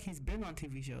feel like he's been on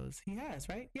TV shows. He has,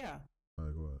 right? Yeah.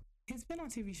 Like what? He's been on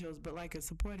TV shows, but like a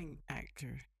supporting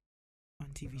actor on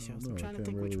TV shows. I'm trying to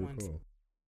think really which ones recall.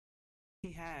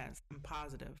 he has. I'm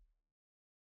positive.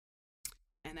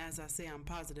 And as I say, I'm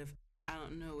positive. I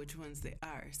don't know which ones they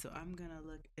are, so I'm going to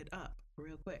look it up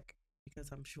real quick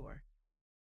because I'm sure.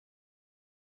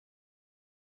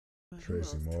 But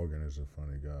Tracy Morgan is a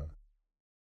funny guy.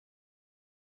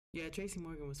 Yeah, Tracy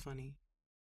Morgan was funny.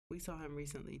 We saw him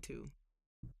recently too.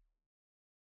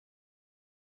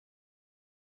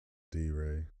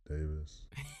 D-Ray Davis.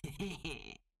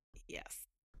 Yes.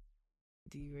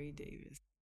 D-Ray Davis.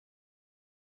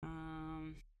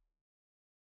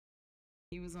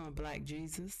 He was on Black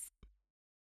Jesus.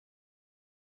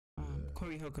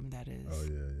 Corey Holcomb, that is. Oh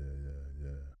yeah.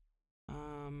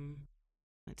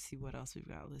 Let's see what else we've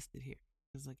got listed here.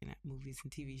 Just looking at movies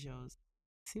and TV shows.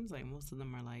 Seems like most of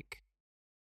them are like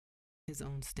his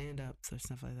own stand-ups or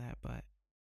stuff like that. But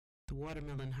the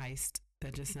Watermelon Heist,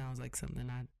 that just sounds like something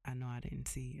I know I didn't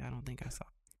see. I don't think I saw.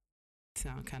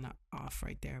 Sound kind of off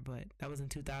right there, but that was in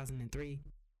 2003.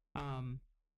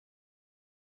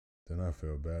 Then I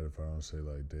feel bad if I don't say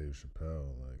like Dave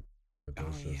Chappelle, like, but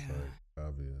that's like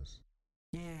obvious.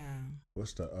 Yeah.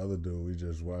 What's the other dude we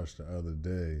just watched the other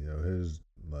day? Yo, his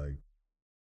like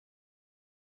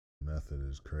method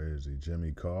is crazy.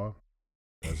 Jimmy Carr,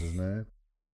 that's his name.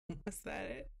 What's that?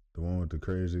 It? The one with the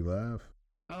crazy laugh.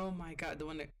 Oh my God, the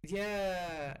one that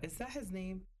is that his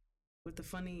name? With the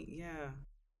funny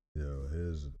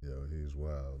He's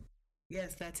wild.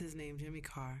 Yes, that's his name, Jimmy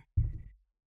Carr.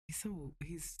 He's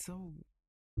so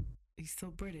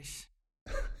British.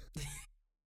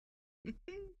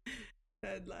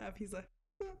 That laugh, he's like,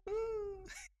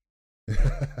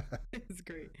 it's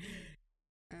great.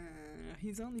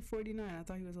 He's only 49. I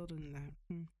thought he was older than that.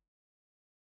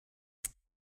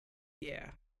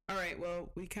 Yeah. All right. Well,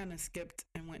 we kind of skipped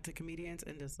and went to comedians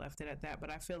and just left it at that. But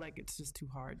I feel like it's just too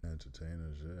hard.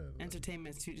 Entertainers, yeah. Like,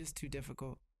 entertainment's just too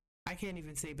difficult. I can't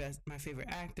even say my favorite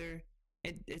actor.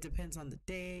 It depends on the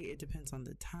day. It depends on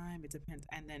the time. It depends.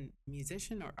 And then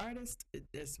musician or artist,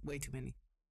 there's way too many.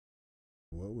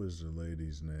 What was the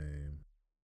lady's name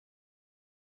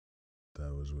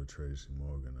that was with Tracy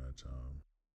Morgan that time?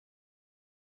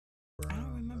 Brown. I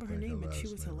don't remember her name, but she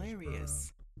was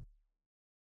hilarious.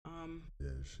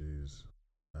 Yeah,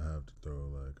 I have to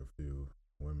throw like a few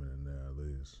women in there at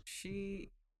least. She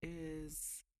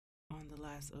is on The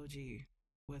Last OG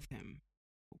with him.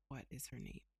 What is her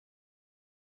name?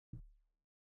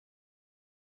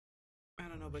 I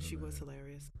don't know, but she was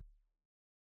hilarious.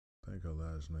 I think her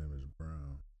last name is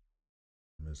Brown.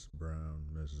 Miss Brown,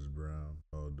 Mrs. Brown,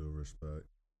 all due respect.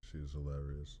 She's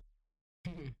hilarious.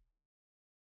 I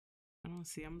don't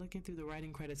see. I'm looking through the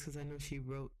writing credits because I know she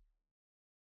wrote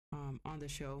on the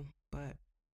show, but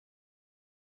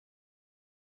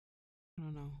I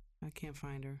don't know. I can't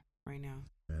find her right now.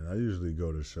 Man, I usually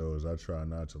go to shows. I try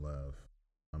not to laugh.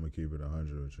 I'm going to keep it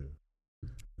 100 with you.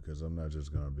 Because I'm not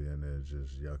just going to be in there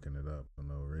just yucking it up for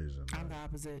no reason. I'm the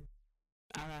opposite.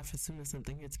 I laugh as soon as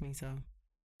something hits me, so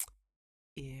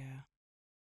yeah.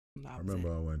 I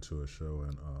remember I went to a show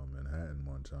in Manhattan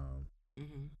one time.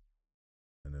 Mm-hmm.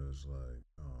 And it was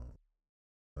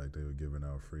like they were giving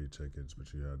out free tickets,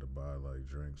 but you had to buy like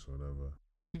drinks or whatever.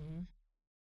 Mm-hmm.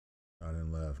 I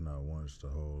didn't laugh not once the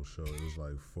whole show. It was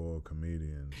like 4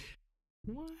 comedians.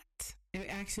 What? It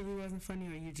actually wasn't funny,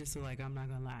 or you just were like, I'm not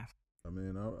gonna laugh? I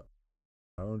mean,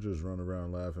 I don't just run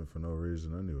around laughing for no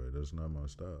reason anyway. That's not my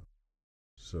style.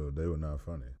 So they were not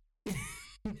funny.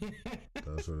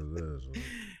 That's what it is. Like,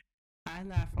 I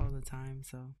laugh all the time,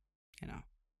 so you know.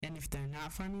 And if they're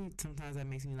not funny, sometimes that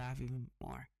makes me laugh even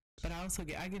more. But I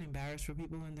get embarrassed for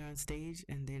people when they're on stage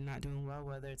and they're not doing well,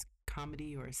 whether it's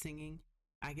comedy or singing.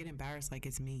 I get embarrassed like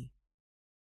it's me.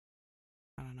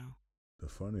 I don't know. The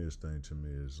funniest thing to me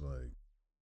is like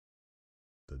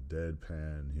the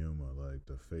deadpan humor, like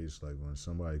the face, like when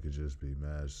somebody could just be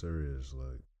mad serious,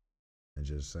 like, and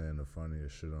just saying the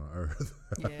funniest shit on earth.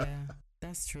 Yeah,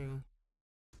 that's true.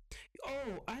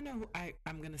 Oh, I know.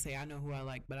 I'm gonna say I know who I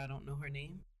like, but I don't know her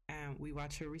name. And we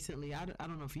watched her recently. I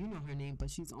don't know if you know her name, but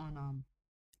she's on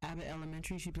Abbott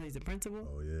Elementary. She plays the principal.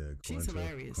 Oh yeah, she's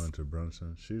hilarious. Quinta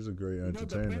Brunson. She's a great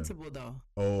entertainer. No, the principal though.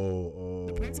 Oh.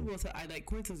 The principal. I like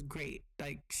Quinta's great.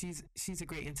 Like she's a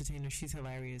great entertainer. She's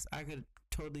hilarious. I could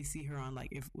totally see her on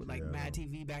Mad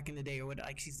TV back in the day or what.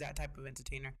 Like she's that type of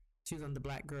entertainer. She was on the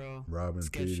Black Girl. Robin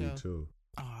Thede too.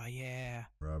 Oh yeah.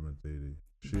 Robin Thede.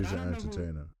 She's an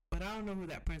entertainer. But I don't know who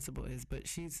that principal is. But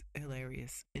she's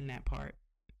hilarious in that part.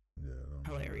 Yeah,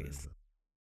 hilarious.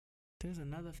 There's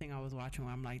another thing I was watching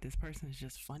where I'm like, this person is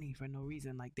just funny for no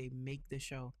reason. Like they make the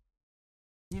show.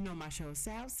 You know my show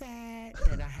Southside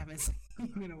that I haven't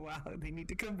seen in a while. They need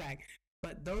to come back.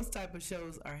 But those type of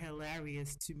shows are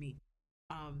hilarious to me.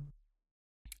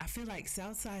 I feel like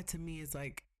Southside to me is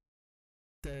like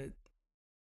I'm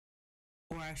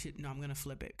gonna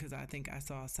flip it because I think I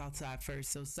saw Southside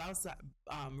first. So Southside,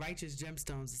 Righteous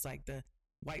Gemstones is like the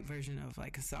white version of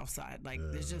like a Southside. Like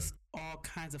there's just all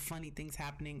kinds of funny things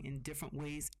happening in different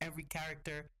ways. Every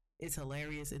character is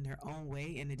hilarious in their own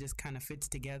way, and it just kind of fits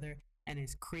together. And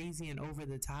it's crazy and over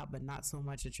the top, but not so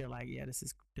much that you're like, yeah, this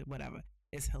is whatever.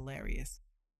 It's hilarious.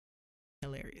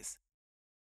 Hilarious.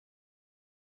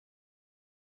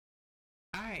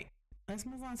 All right. Let's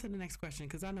move on to the next question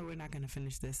because I know we're not going to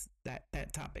finish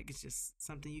that topic. It's just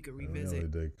something you could revisit. We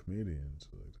only did comedians.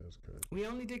 Like, that's crazy. We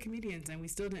only did comedians, and we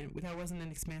still didn't. That wasn't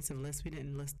an expansive list. We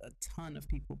didn't list a ton of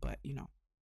people, but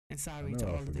and sorry to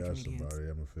all of the comedians. Somebody.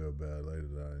 I'm gonna feel bad later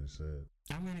that I ain't said.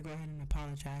 I'm gonna go ahead and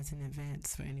apologize in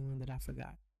advance for anyone that I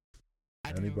forgot.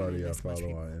 Anybody I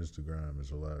follow on Instagram is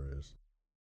hilarious.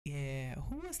 Yeah,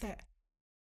 who was that?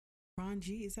 Ron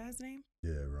G, is that his name?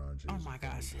 Yeah, Ron G. Oh my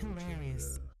gosh,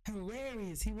 hilarious. Yeah.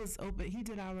 Hilarious. He was open. He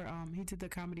did the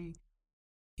comedy.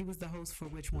 He was the host for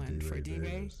which one? For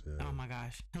D-Ray? Yeah. Oh my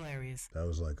gosh, hilarious. That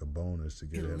was like a bonus to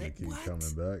get him to keep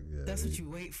coming back. Yeah, that's what you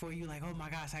wait for. You like, oh my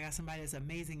gosh, I got somebody that's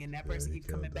amazing, and that person keep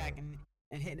coming back and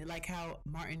hitting it like how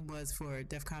Martin was for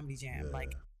Def Comedy Jam. Yeah.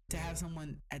 Like to have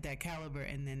someone at that caliber,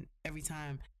 and then every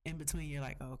time in between, you're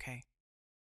like, oh, okay.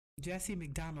 Jesse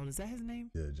McDonald, is that his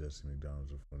name? Yeah, Jesse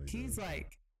McDonald's a funny guy.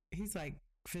 He's like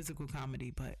physical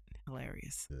comedy, but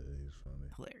hilarious. Yeah, he's funny.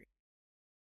 Hilarious.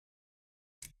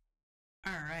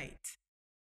 All right.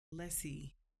 Let's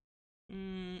see.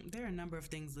 There are a number of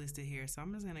things listed here, so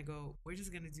I'm just gonna go. We're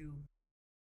gonna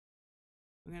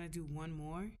do one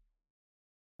more.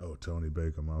 Oh, Tony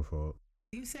Baker, my fault.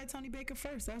 You said Tony Baker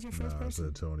first. That was your first person. I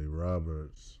said Tony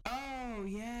Roberts. Oh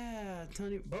yeah,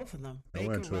 both of them. I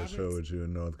went to a show with you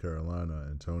in North Carolina,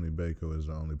 and Tony Baker was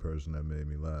the only person that made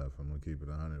me laugh. I'm gonna keep it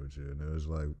 100 with you, and it was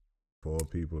like 4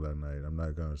 people that night. I'm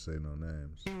not gonna say no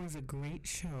names. It was a great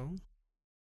show.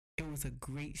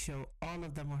 All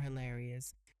of them were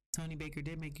hilarious. Tony Baker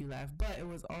did make you laugh, but it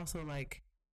was also like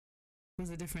it was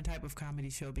a different type of comedy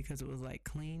show because it was like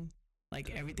clean. Like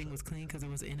everything was clean because it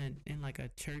was in like a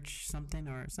church something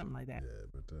or something like that. Yeah,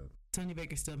 but Tony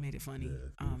Baker still made it funny.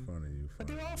 Yeah, funny. But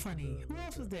they're all funny. Who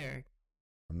else was there?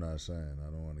 I'm not saying. I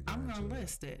don't want to get I'm into gonna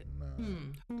list it. Nah,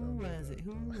 Who was it?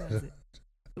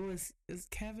 It was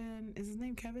Kevin. Is his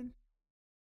name Kevin?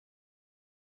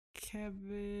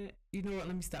 Kevin. You know what?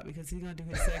 Let me stop because he's gonna do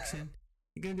his section.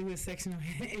 He's gonna do his section on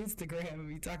Instagram and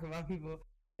be talking about people,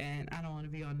 and I don't want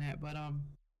to be on that. But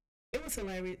it was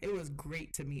hilarious. It was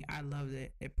great to me. I loved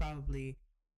it. It probably,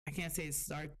 I can't say it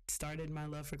started my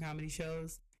love for comedy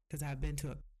shows because I've been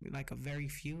to a very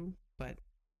few, but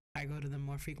I go to them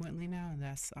more frequently now, and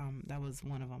that was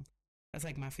one of them. That's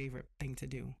like my favorite thing to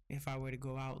do. If I were to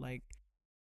go out, like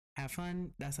have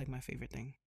fun, that's like my favorite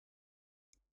thing.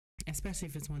 Especially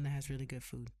if it's one that has really good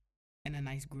food and a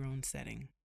nice grown setting.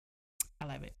 I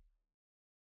love it.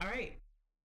 All right.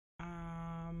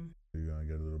 You gonna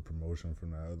get a little promotion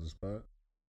from that other spot?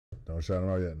 Don't shout them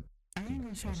out yet. I ain't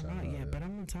gonna shout them out yet, but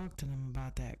I'm gonna talk to them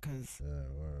about that because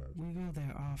we go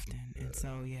there often, and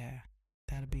so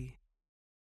that would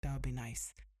be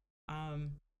nice. All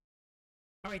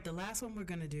right, the last one we're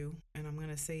gonna do, and I'm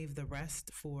gonna save the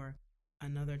rest for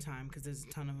another time because there's a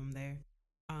ton of them there.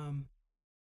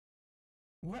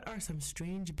 What are some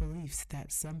strange beliefs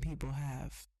that some people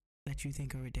have that you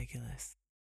think are ridiculous?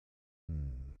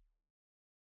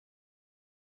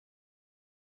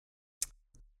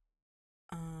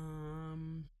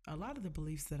 A lot of the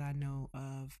beliefs that I know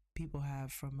of people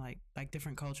have from like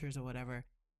different cultures or whatever,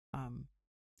 um,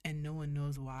 and no one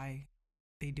knows why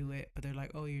they do it, but they're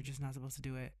like, oh, you're just not supposed to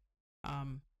do it.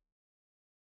 Um,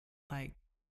 like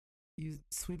you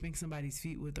sweeping somebody's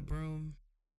feet with a broom.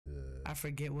 Yeah. I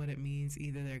forget what it means.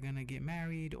 Either they're gonna get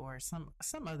married or some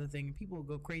other thing. People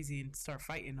go crazy and start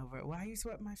fighting over it. Why you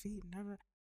swept my feet?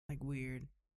 Like weird.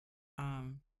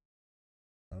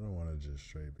 I don't want to just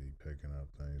straight be picking up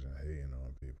things and hating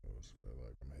on people. But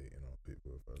like I'm hating on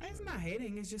people if I say It's not that.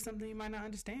 hating. It's just something you might not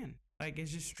understand. Like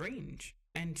it's just strange.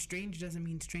 And strange doesn't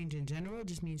mean strange in general. It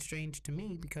just means strange to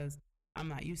me because I'm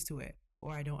not used to it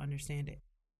or I don't understand it.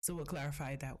 So we'll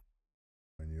clarify that.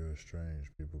 When you're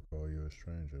estranged, people call you a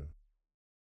stranger.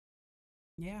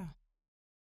 Yeah.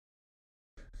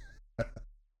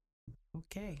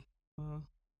 Okay. Well,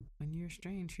 when you're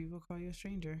strange, people call you a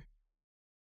stranger.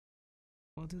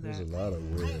 We'll do There's that. a lot of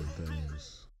weird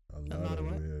things. A lot of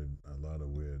what? A lot of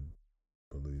weird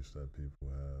beliefs that people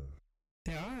have.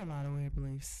 There are a lot of weird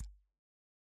beliefs.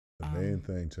 The main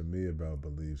thing to me about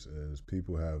beliefs is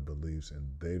people have beliefs and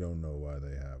they don't know why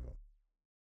they have them.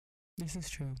 This is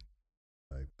true.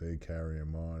 Like they carry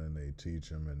them on and they teach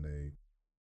them and they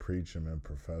preach them and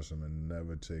profess them and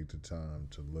never take the time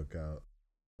to look out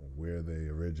where they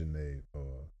originate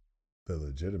or the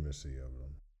legitimacy of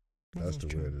them. That's the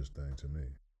true. weirdest thing to me.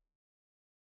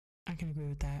 I can agree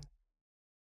with that.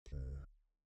 Yeah.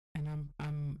 And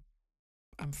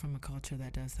I'm from a culture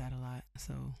that does that a lot.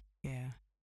 So yeah.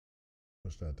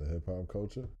 What's that? The hip hop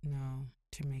culture? No,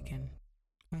 Jamaican,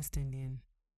 West Indian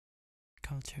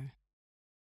culture.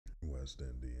 West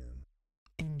Indian.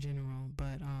 In general,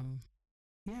 but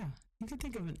yeah, you can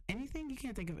think of anything. You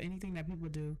can't think of anything that people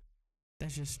do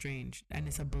that's just strange, and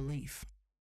it's a belief.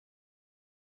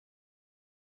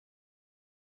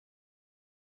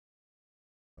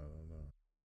 I don't know.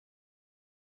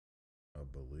 A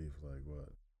belief like what?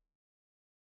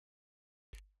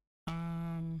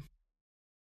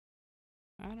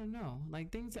 I don't know.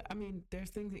 Like things that, I mean,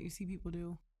 there's things that you see people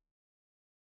do.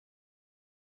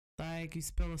 Like you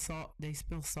spill they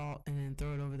spill salt and then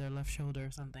throw it over their left shoulder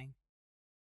or something.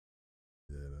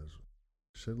 Yeah, that's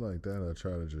shit like that. I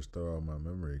try to just throw out my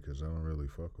memory because I don't really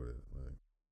fuck with it. Like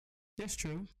That's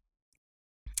true.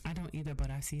 I don't either,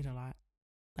 but I see it a lot.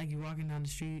 Like you're walking down the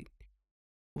street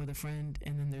with a friend,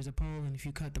 and then there's a pole, and if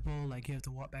you cut the pole, like you have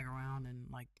to walk back around, and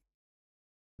like,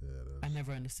 yeah, I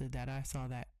never understood that. I saw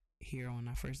that here when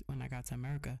I got to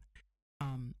America.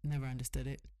 Never understood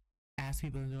it. Asked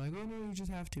people, and they're like, "Oh no, you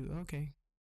just have to." Okay,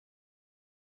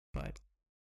 but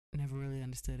never really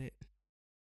understood it.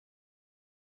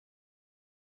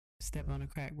 Step on a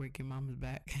crack, break your mama's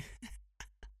back.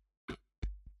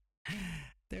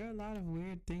 There are a lot of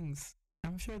weird things.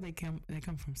 I'm sure they come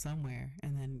from somewhere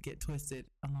and then get twisted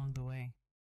along the way.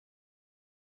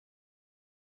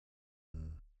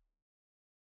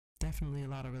 Definitely a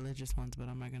lot of religious ones, but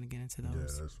I'm not going to get into those.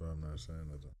 Yeah, that's why I'm not saying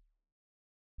nothing.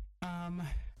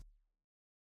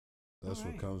 That's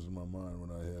what comes to my mind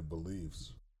when I hear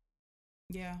beliefs.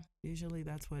 Yeah, usually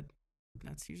that's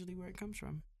usually where it comes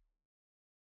from.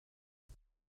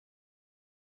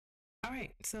 All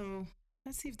right, so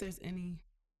let's see if there's any.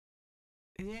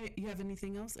 You have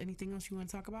anything else? Anything else you want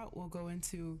to talk about? We'll go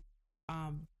into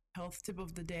health tip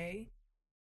of the day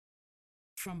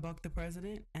from Buck the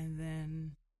President, and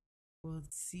then we'll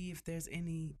see if there's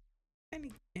any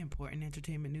important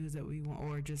entertainment news that we want,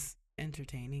 or just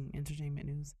entertaining entertainment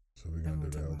news. So we're gonna do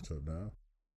the health tip now?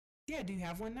 Yeah, do you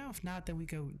have one now? If not, then we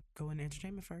go into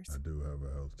entertainment first. I do have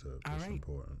a health tip. That's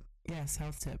important. Yes,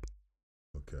 health tip.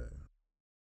 Okay.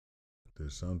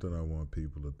 There's something I want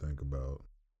people to think about,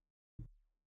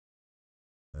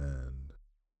 and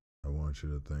I want you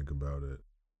to think about it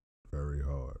very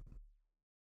hard.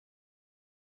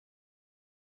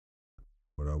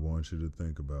 What I want you to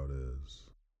think about is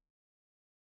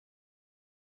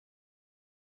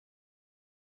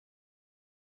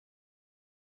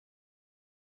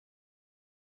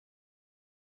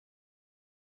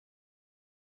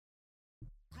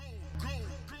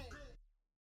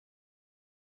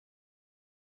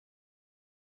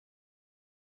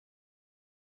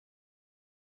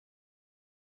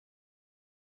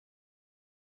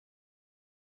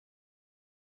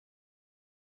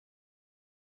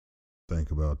think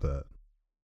about that.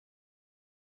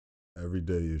 Every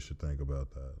day you should think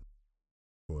about that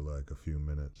for like a few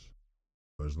minutes,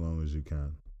 or as long as you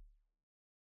can.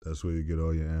 That's where you get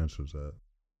all your answers at.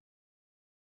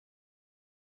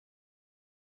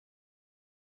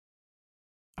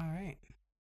 All right.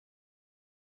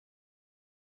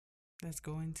 Let's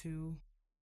go into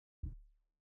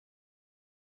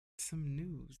some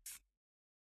news.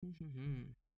 Mm-hmm.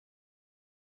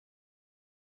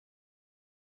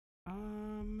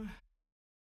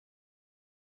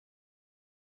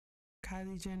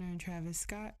 Kylie Jenner and Travis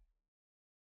Scott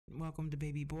welcomed a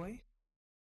baby boy.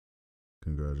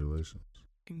 Congratulations.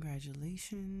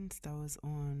 Congratulations. That was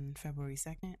on February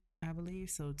 2nd, I believe.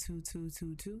 So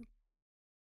 2222.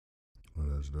 Well,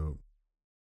 that's dope.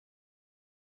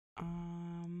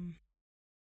 I'm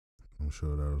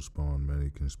sure that'll spawn many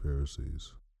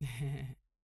conspiracies.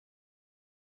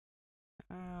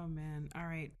 Oh man. All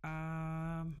right.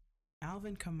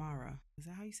 Alvin Kamara. Is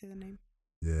that how you say the name?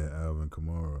 Yeah, Alvin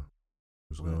Kamara.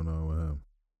 What's going on with him?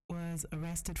 Was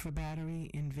arrested for battery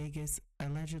in Vegas.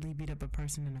 Allegedly beat up a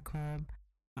person in a club.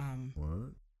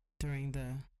 What? During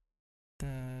the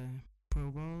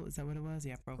Pro Bowl. Is that what it was?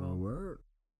 Yeah, Pro Bowl. Oh, word.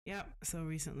 Yep. So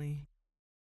recently.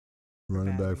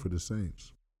 Running back for the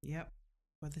Saints. Yep.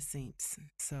 For the Saints.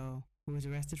 So who was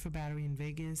arrested for battery in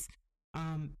Vegas.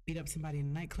 Beat up somebody in a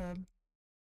nightclub.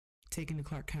 Taken to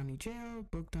Clark County Jail.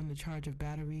 Booked on the charge of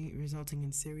battery resulting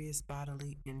in serious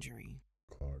bodily injury.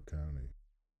 Clark County.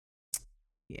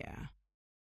 Yeah.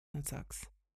 That sucks.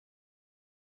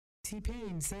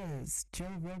 T-Pain says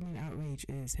Joe Rogan outrage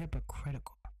is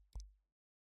hypocritical.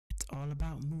 It's all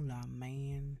about moolah,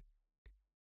 man.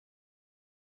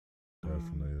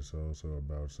 Definitely. It's also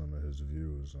about some of his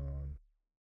views on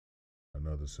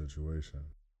another situation.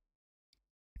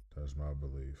 That's my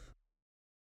belief.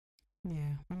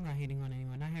 Yeah, I'm not hating on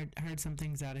anyone. I heard some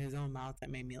things out of his own mouth that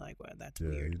made me like, well, that's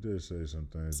weird. Yeah, he did say some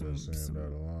things that seemed out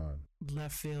of line.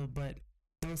 Left field, but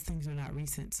those things are not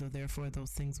recent, so therefore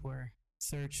those things were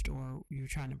searched, or you're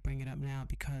trying to bring it up now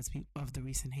because of the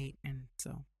recent hate, and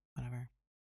so whatever.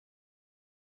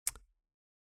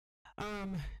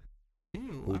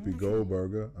 Whoopi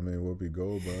Goldberg.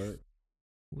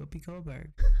 Whoopi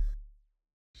Goldberg.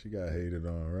 She got hated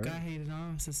on, right? Got hated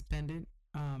on, suspended.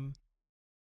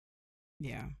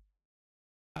 Yeah.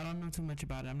 I don't know too much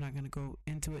about it. I'm not going to go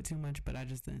into it too much, but I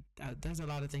just there's a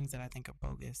lot of things that I think are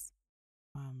bogus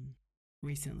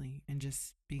recently and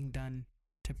just being done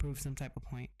to prove some type of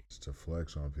point. It's to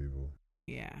flex on people.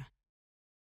 Yeah.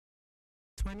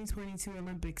 2022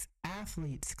 Olympics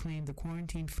athletes claim the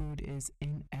quarantine food is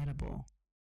inedible.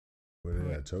 But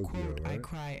at Tokyo, quote, right? I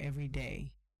cry every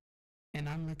day. And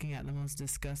I'm looking at the most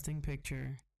disgusting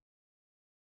picture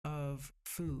of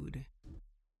food.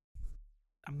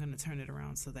 I'm going to turn it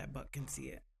around so that Buck can see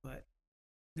it. But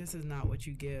this is not what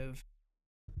you give,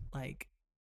 like,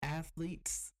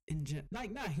 athletes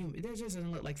like, not human. It just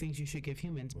doesn't look like things you should give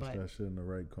humans. What's but that shit in the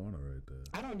right corner right there?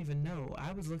 I don't even know.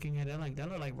 I was looking at it like that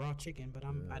looked like raw chicken, but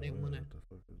I didn't want to.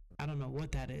 I don't know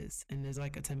what that is. And there's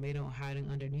like a tomato hiding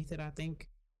underneath it, I think.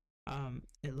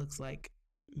 It looks like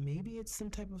maybe it's some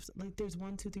type of, like, there's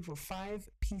 1, 2, 3, 4, 5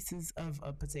 pieces of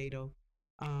a potato.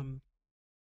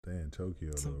 They in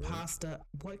Tokyo, some though, right? pasta.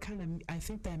 What kind of? I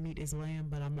think that meat is lamb,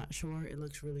 but I'm not sure. It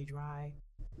looks really dry.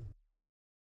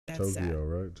 That's Tokyo, sad.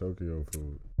 Right? Tokyo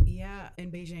food. Yeah,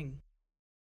 in Beijing.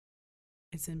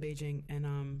 It's in Beijing,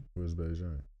 and Where's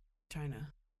Beijing?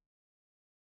 China.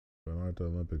 But aren't the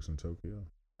Olympics in Tokyo?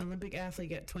 Olympic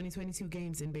athlete at 2022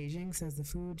 Games in Beijing says the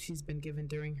food she's been given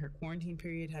during her quarantine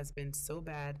period has been so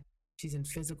bad she's in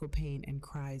physical pain and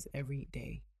cries every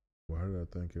day. Why did I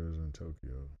think it was in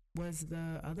Tokyo? Was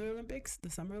the other Olympics, the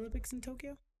Summer Olympics in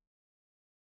Tokyo?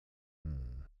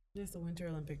 Just the Winter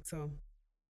Olympics. So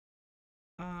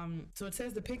it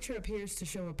says the picture appears to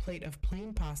show a plate of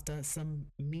plain pasta, some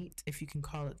meat, if you can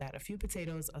call it that, a few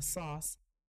potatoes, a sauce,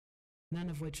 none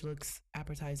of which looks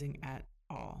appetizing at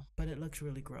all, but it looks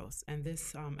really gross. And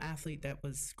this athlete that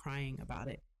was crying about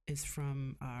it is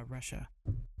from Russia.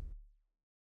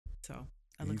 So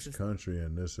each country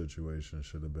in this situation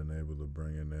should have been able to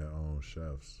bring in their own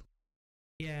chefs.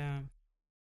 Yeah,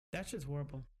 that's just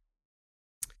horrible.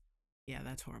 Yeah,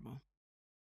 that's horrible.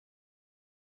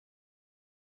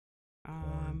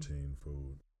 Quarantine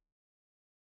food.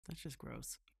 That's just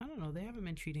gross. I don't know. They haven't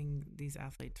been treating these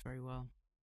athletes very well.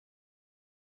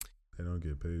 They don't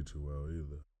get paid too well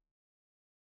either.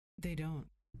 They don't.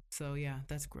 So yeah,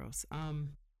 that's gross. All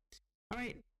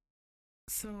right.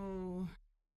 So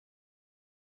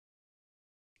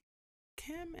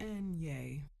Kim and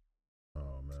Ye.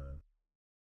 Oh man.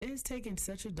 It's taken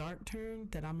such a dark turn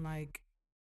that I'm like,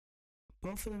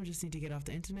 both of them just need to get off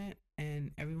the internet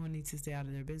and everyone needs to stay out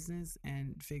of their business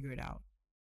and figure it out.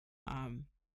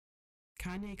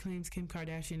 Kanye claims Kim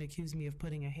Kardashian accused me of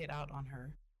putting a hit out on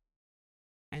her.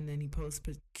 And then he posts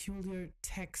peculiar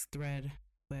text thread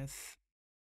with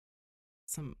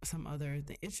some other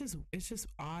thing. It's just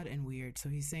odd and weird. So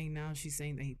she's saying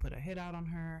that he put a hit out on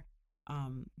her.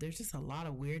 There's just a lot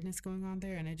of weirdness going on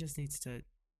there, and it just needs to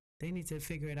they need to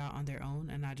figure it out on their own.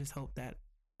 And I just hope that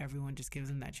everyone just gives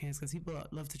them that chance, because people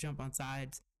love to jump on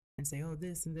sides and say, oh,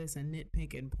 this and this, and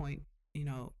nitpick and point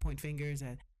fingers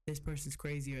at this person's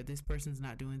crazy or this person's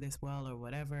not doing this well or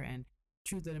whatever. And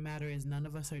truth of the matter is, none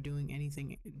of us are doing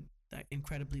anything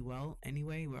incredibly well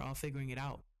anyway. We're all figuring it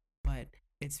out. But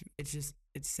it's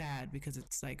sad because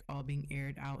it's like all being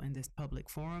aired out in this public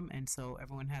forum, and so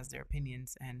everyone has their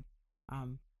opinions, and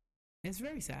it's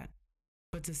very sad.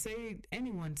 But to say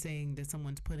anyone saying that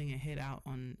someone's putting a hit out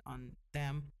on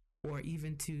them, or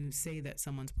even to say that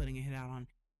someone's putting a hit out on,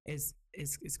 is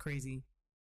crazy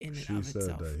in and of itself. She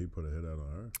said that he put a hit out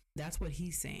on her. That's what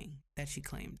he's saying, that she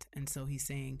claimed. And so he's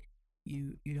saying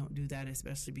you don't do that,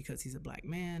 especially because he's a black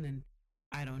man, and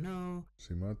I don't know.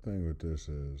 See, my thing with this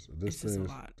is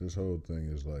this whole thing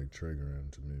is like triggering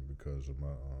to me because of my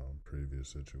previous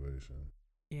situation.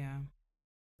 Yeah.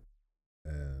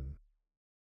 And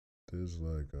there's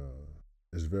like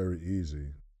it's very easy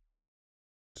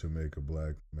to make a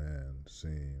black man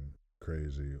seem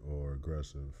crazy or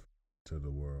aggressive to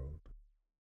the world.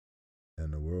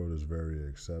 And the world is very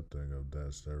accepting of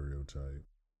that stereotype.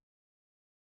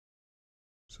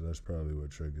 So that's probably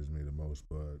what triggers me the most.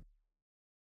 But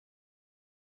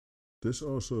this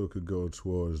also could go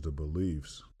towards the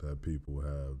beliefs that people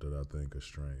have that I think are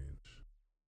strange.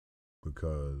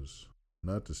 Because,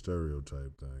 not the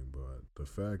stereotype thing, but the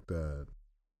fact that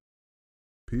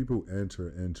people enter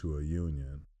into a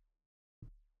union,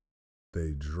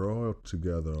 they draw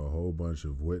together a whole bunch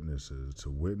of witnesses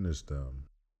to witness them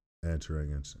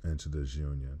entering into this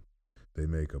union. They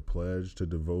make a pledge to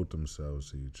devote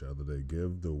themselves to each other. They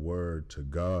give the word to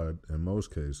God in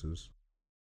most cases,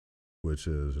 which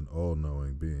is an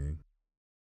all-knowing being,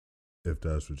 if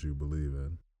that's what you believe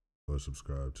in or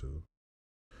subscribe to.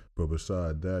 But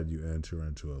beside that, you enter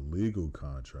into a legal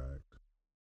contract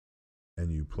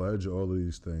and you pledge all of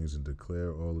these things and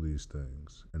declare all of these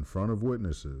things in front of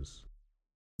witnesses.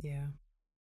 Yeah.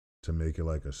 To make it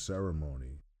like a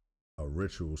ceremony, a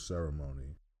ritual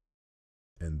ceremony.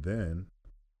 And then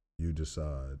you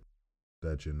decide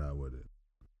that you're not with it.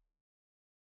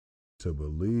 To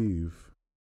believe,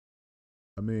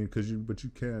 but you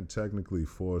can't technically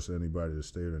force anybody to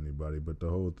stay with anybody, but the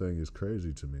whole thing is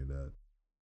crazy to me that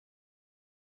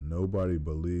nobody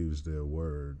believes their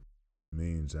word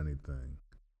means anything.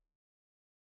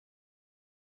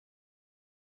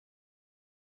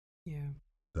 Yeah.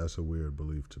 That's a weird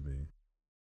belief to me.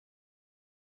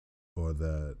 Or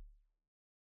that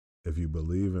if you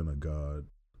believe in a God,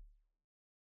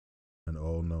 an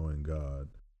all-knowing God,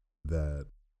 that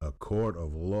a court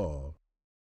of law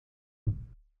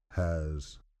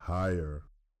has higher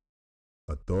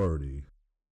authority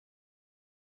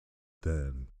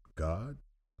than God?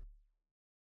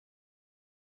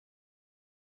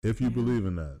 If you believe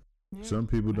in that. Yeah, some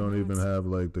people don't even have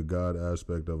like the God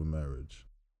aspect of a marriage.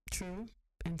 True.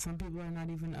 And some people are not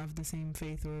even of the same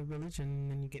faith or religion,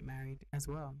 and then you get married as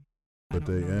well. But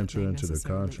they enter into the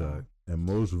contract, and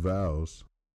most vows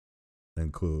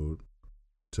include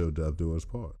till death do us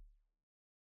part.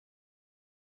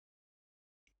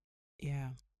 Yeah.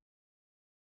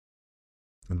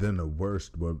 And then the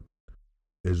worst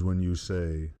is when you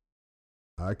say,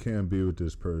 I can't be with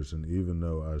this person, even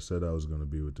though I said I was going to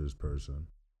be with this person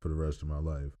for the rest of my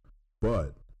life.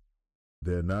 But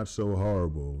they're not so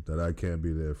horrible that I can't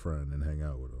be their friend and hang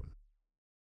out with them.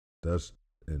 That's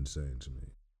insane to me.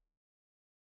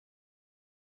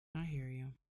 I hear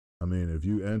you. I mean, if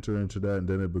you enter into that and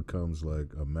then it becomes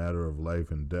like a matter of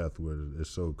life and death where it's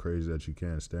so crazy that you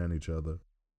can't stand each other,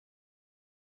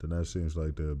 then that seems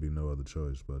like there would be no other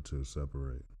choice but to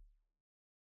separate.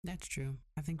 That's true.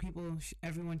 I think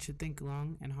everyone should think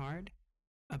long and hard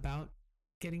about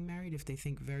getting married. If they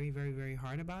think very, very, very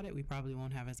hard about it, we probably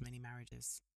won't have as many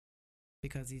marriages,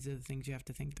 because these are the things you have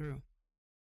to think through.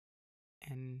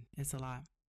 And it's a lot.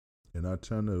 And I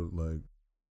tend to like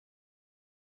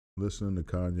listening to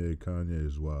Kanye. Kanye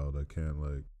is wild. I can't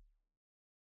like,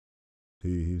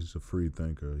 he's a free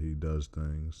thinker. He does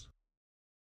things.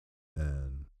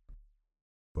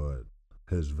 But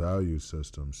his value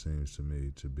system seems to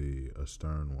me to be a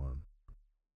stern one.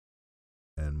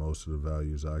 And most of the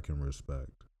values I can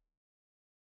respect.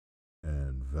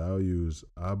 And values,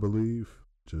 I believe,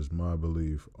 just my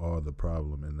belief, are the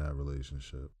problem in that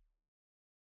relationship.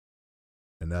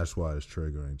 And that's why it's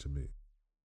triggering to me.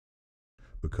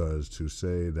 Because to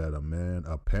say that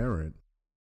a parent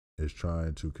is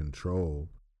trying to control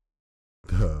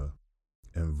the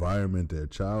environment their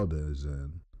child is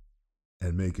in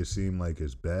and make it seem like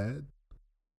it's bad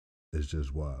is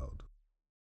just wild.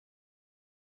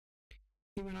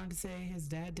 He went on to say his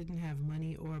dad didn't have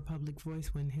money or a public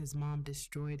voice when his mom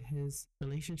destroyed his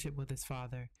relationship with his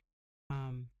father.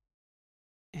 Um,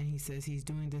 and he says he's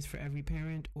doing this for every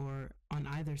parent or on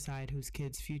either side whose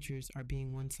kids' futures are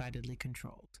being one-sidedly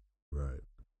controlled. Right.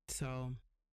 So,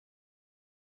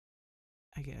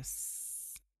 I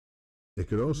guess it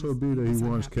could also be that he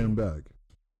wants Kim back.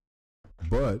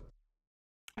 But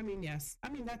I mean, yes. I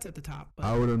mean, that's at the top. But,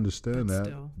 I would understand that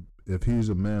still, if he's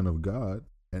a man of God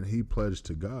and he pledged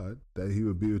to God that he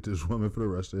would be with this woman for the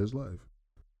rest of his life.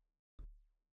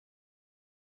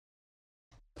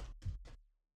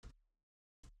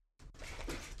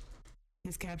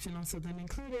 His caption also then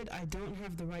included, I don't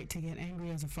have the right to get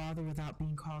angry as a father without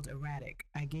being called erratic.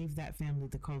 I gave that family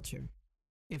the culture.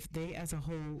 If they as a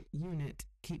whole unit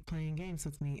keep playing games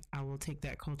with me, I will take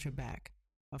that culture back.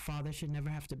 A father should never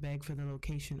have to beg for the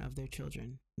location of their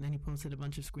children. And then he posted a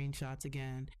bunch of screenshots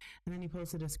again. And then he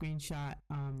posted a screenshot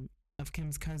of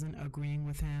Kim's cousin agreeing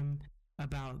with him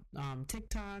about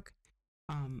TikTok.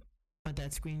 But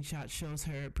that screenshot shows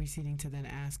her proceeding to then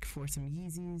ask for some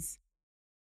Yeezys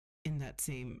in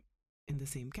the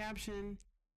same caption.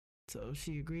 So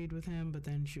she agreed with him, but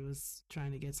then she was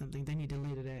trying to get something. Then he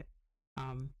deleted it.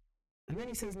 And then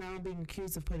he says, now I'm being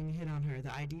accused of putting a hit on her.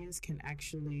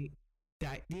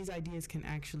 These ideas can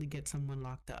actually get someone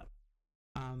locked up.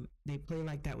 They play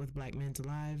like that with black men's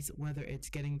lives, whether it's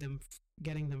getting them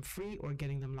free or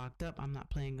getting them locked up. I'm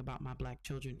not playing about my black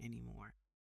children anymore.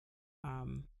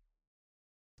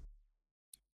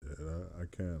 Yeah, I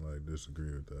can't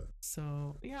disagree with that.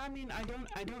 So yeah, I mean,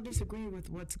 I don't disagree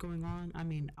with what's going on. I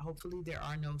mean, hopefully there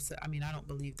are no. I mean, I don't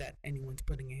believe that anyone's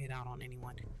putting a hit out on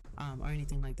anyone, or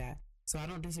anything like that. So I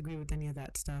don't disagree with any of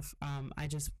that stuff. I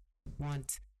just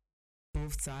want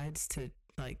both sides to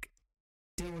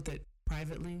deal with it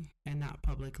privately and not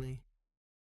publicly.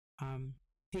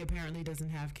 He apparently doesn't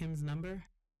have Kim's number,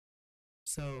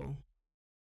 so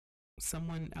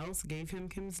someone else gave him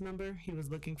Kim's number. He was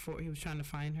trying to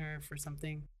find her for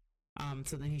something.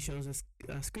 So then he shows us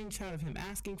a screenshot of him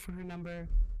asking for her number,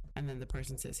 and then the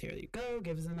person says, here you go,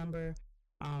 gives a number.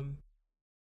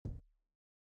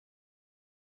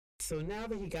 So now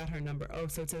that he got her number,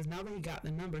 so it says now that he got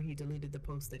the number, he deleted the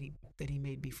post that he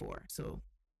made before. So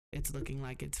it's looking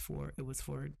like it was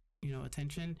for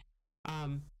attention.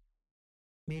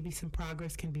 Maybe some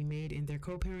progress can be made in their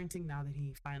co-parenting now that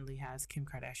he finally has Kim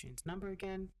Kardashian's number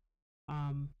again.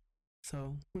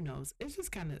 So who knows? It's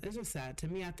just sad. To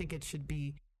me, I think it should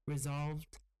be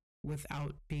resolved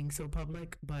without being so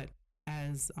public. But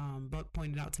as Buck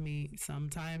pointed out to me,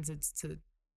 sometimes it's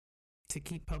to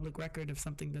keep public record of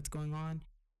something that's going on.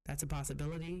 That's a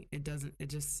possibility. It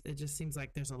just seems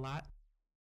like there's a lot.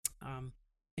 And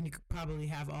you could probably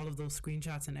have all of those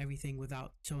screenshots and everything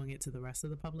without showing it to the rest of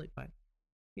the public, but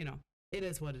it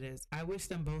is what it is. I wish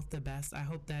them both the best. I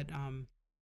hope that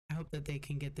they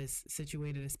can get this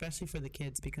situated, especially for the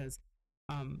kids, because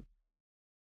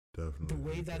definitely the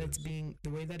way that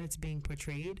it's being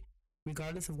portrayed,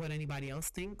 regardless of what anybody else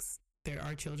thinks, there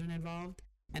are children involved,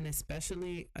 and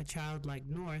especially a child like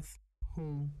North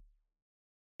who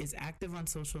is active on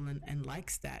social and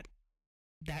likes that.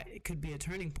 That it could be a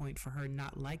turning point for her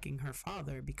not liking her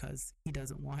father because he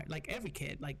doesn't want her. Like every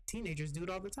kid, like teenagers do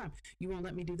it all the time. You won't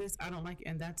let me do this. I don't like it.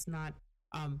 And that's not,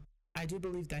 I do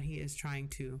believe that he is trying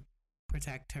to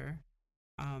protect her,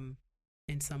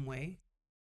 in some way,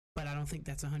 but I don't think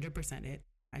that's 100% it.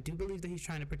 I do believe that he's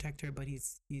trying to protect her, but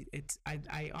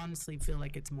I honestly feel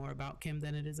like it's more about Kim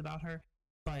than it is about her.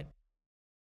 But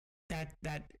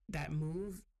that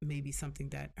move may be something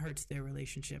that hurts their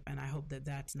relationship, and I hope that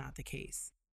that's not the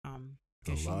case.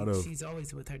 She's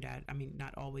always with her dad. I mean,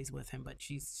 not always with him, but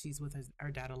she's with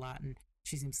her dad a lot, and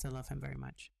she seems to love him very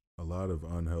much. A lot of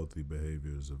unhealthy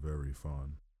behaviors are very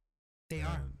fun. They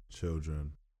are.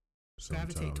 Children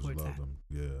gravitate towards that. Them.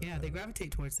 Yeah, they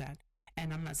gravitate towards that.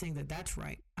 And I'm not saying that that's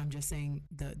right. I'm just saying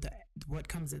the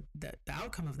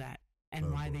outcome of that. And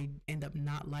why they end up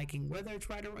not liking, whether it's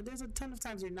right or wrong. There's a ton of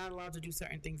times you're not allowed to do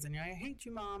certain things, and you're like, I hate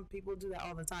you, Mom. People do that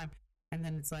all the time. And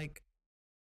then it's like,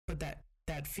 but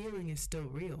that feeling is still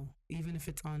real. Even if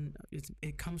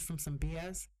it comes from some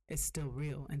BS, it's still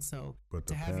real. And so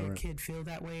to have your kid feel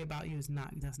that way about you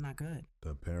that's not good.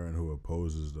 The parent who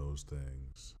opposes those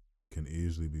things can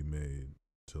easily be made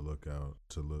to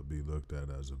be looked at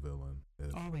as a villain.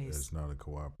 Always. It's not a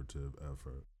cooperative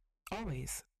effort.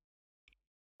 Always.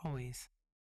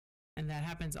 And that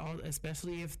happens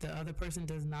especially if the other person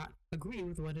does not agree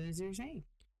with what it is you're saying.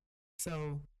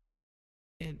 So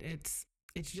it's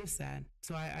just sad.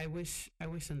 So I wish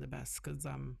them the best, because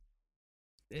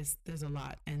there's a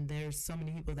lot, and there's so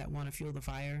many people that want to fuel the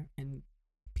fire, and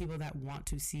people that want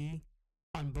to see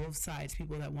on both sides,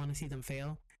 people that want to see them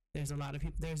fail. There's a lot of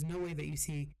people. There's no way that you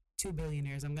see two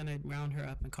billionaires. I'm gonna round her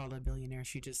up and call her a billionaire.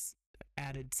 She just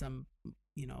added some,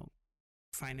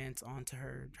 finance onto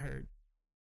her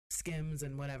skims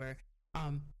and whatever.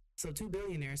 So two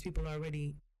billionaires, people are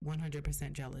already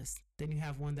 100% jealous. Then you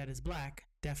have one that is black,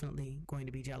 definitely going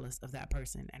to be jealous of that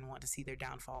person and want to see their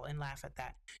downfall and laugh at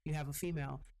that. You have a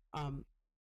female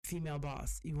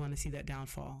boss, you want to see that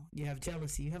downfall. You have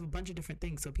jealousy. You have a bunch of different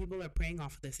things. So people are preying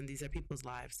off of this, and these are people's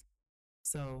lives.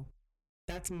 So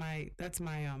that's my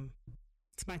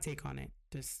take on it.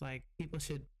 Just like people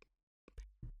should.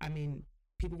 I mean,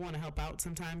 people want to help out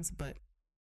sometimes, but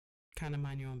kind of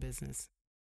mind your own business.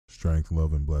 Strength,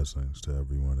 love, and blessings to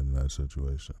everyone in that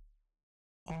situation.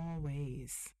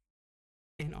 Always.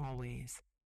 In all ways.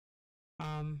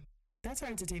 That's our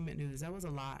entertainment news. That was a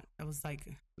lot. I was like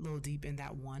a little deep in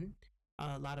that one.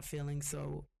 A lot of feelings.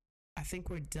 So I think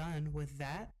we're done with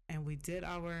that. And we did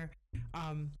our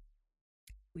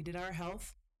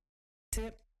health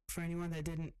tip for anyone that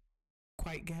didn't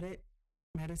quite get it.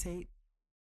 Meditate.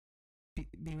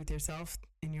 Be with yourself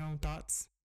in your own thoughts.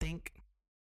 Think.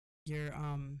 Your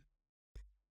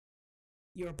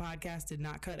podcast did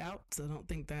not cut out, so don't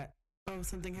think that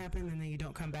something happened and then you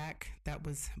don't come back. That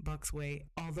was Buck's way.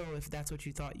 Although if that's what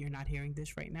you thought, you're not hearing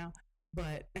this right now.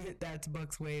 But that's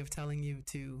Buck's way of telling you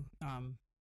to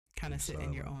kind of sit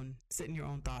in your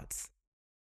own thoughts.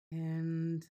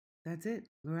 And that's it.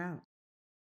 We're out.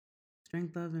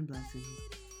 Strength, love, and blessings.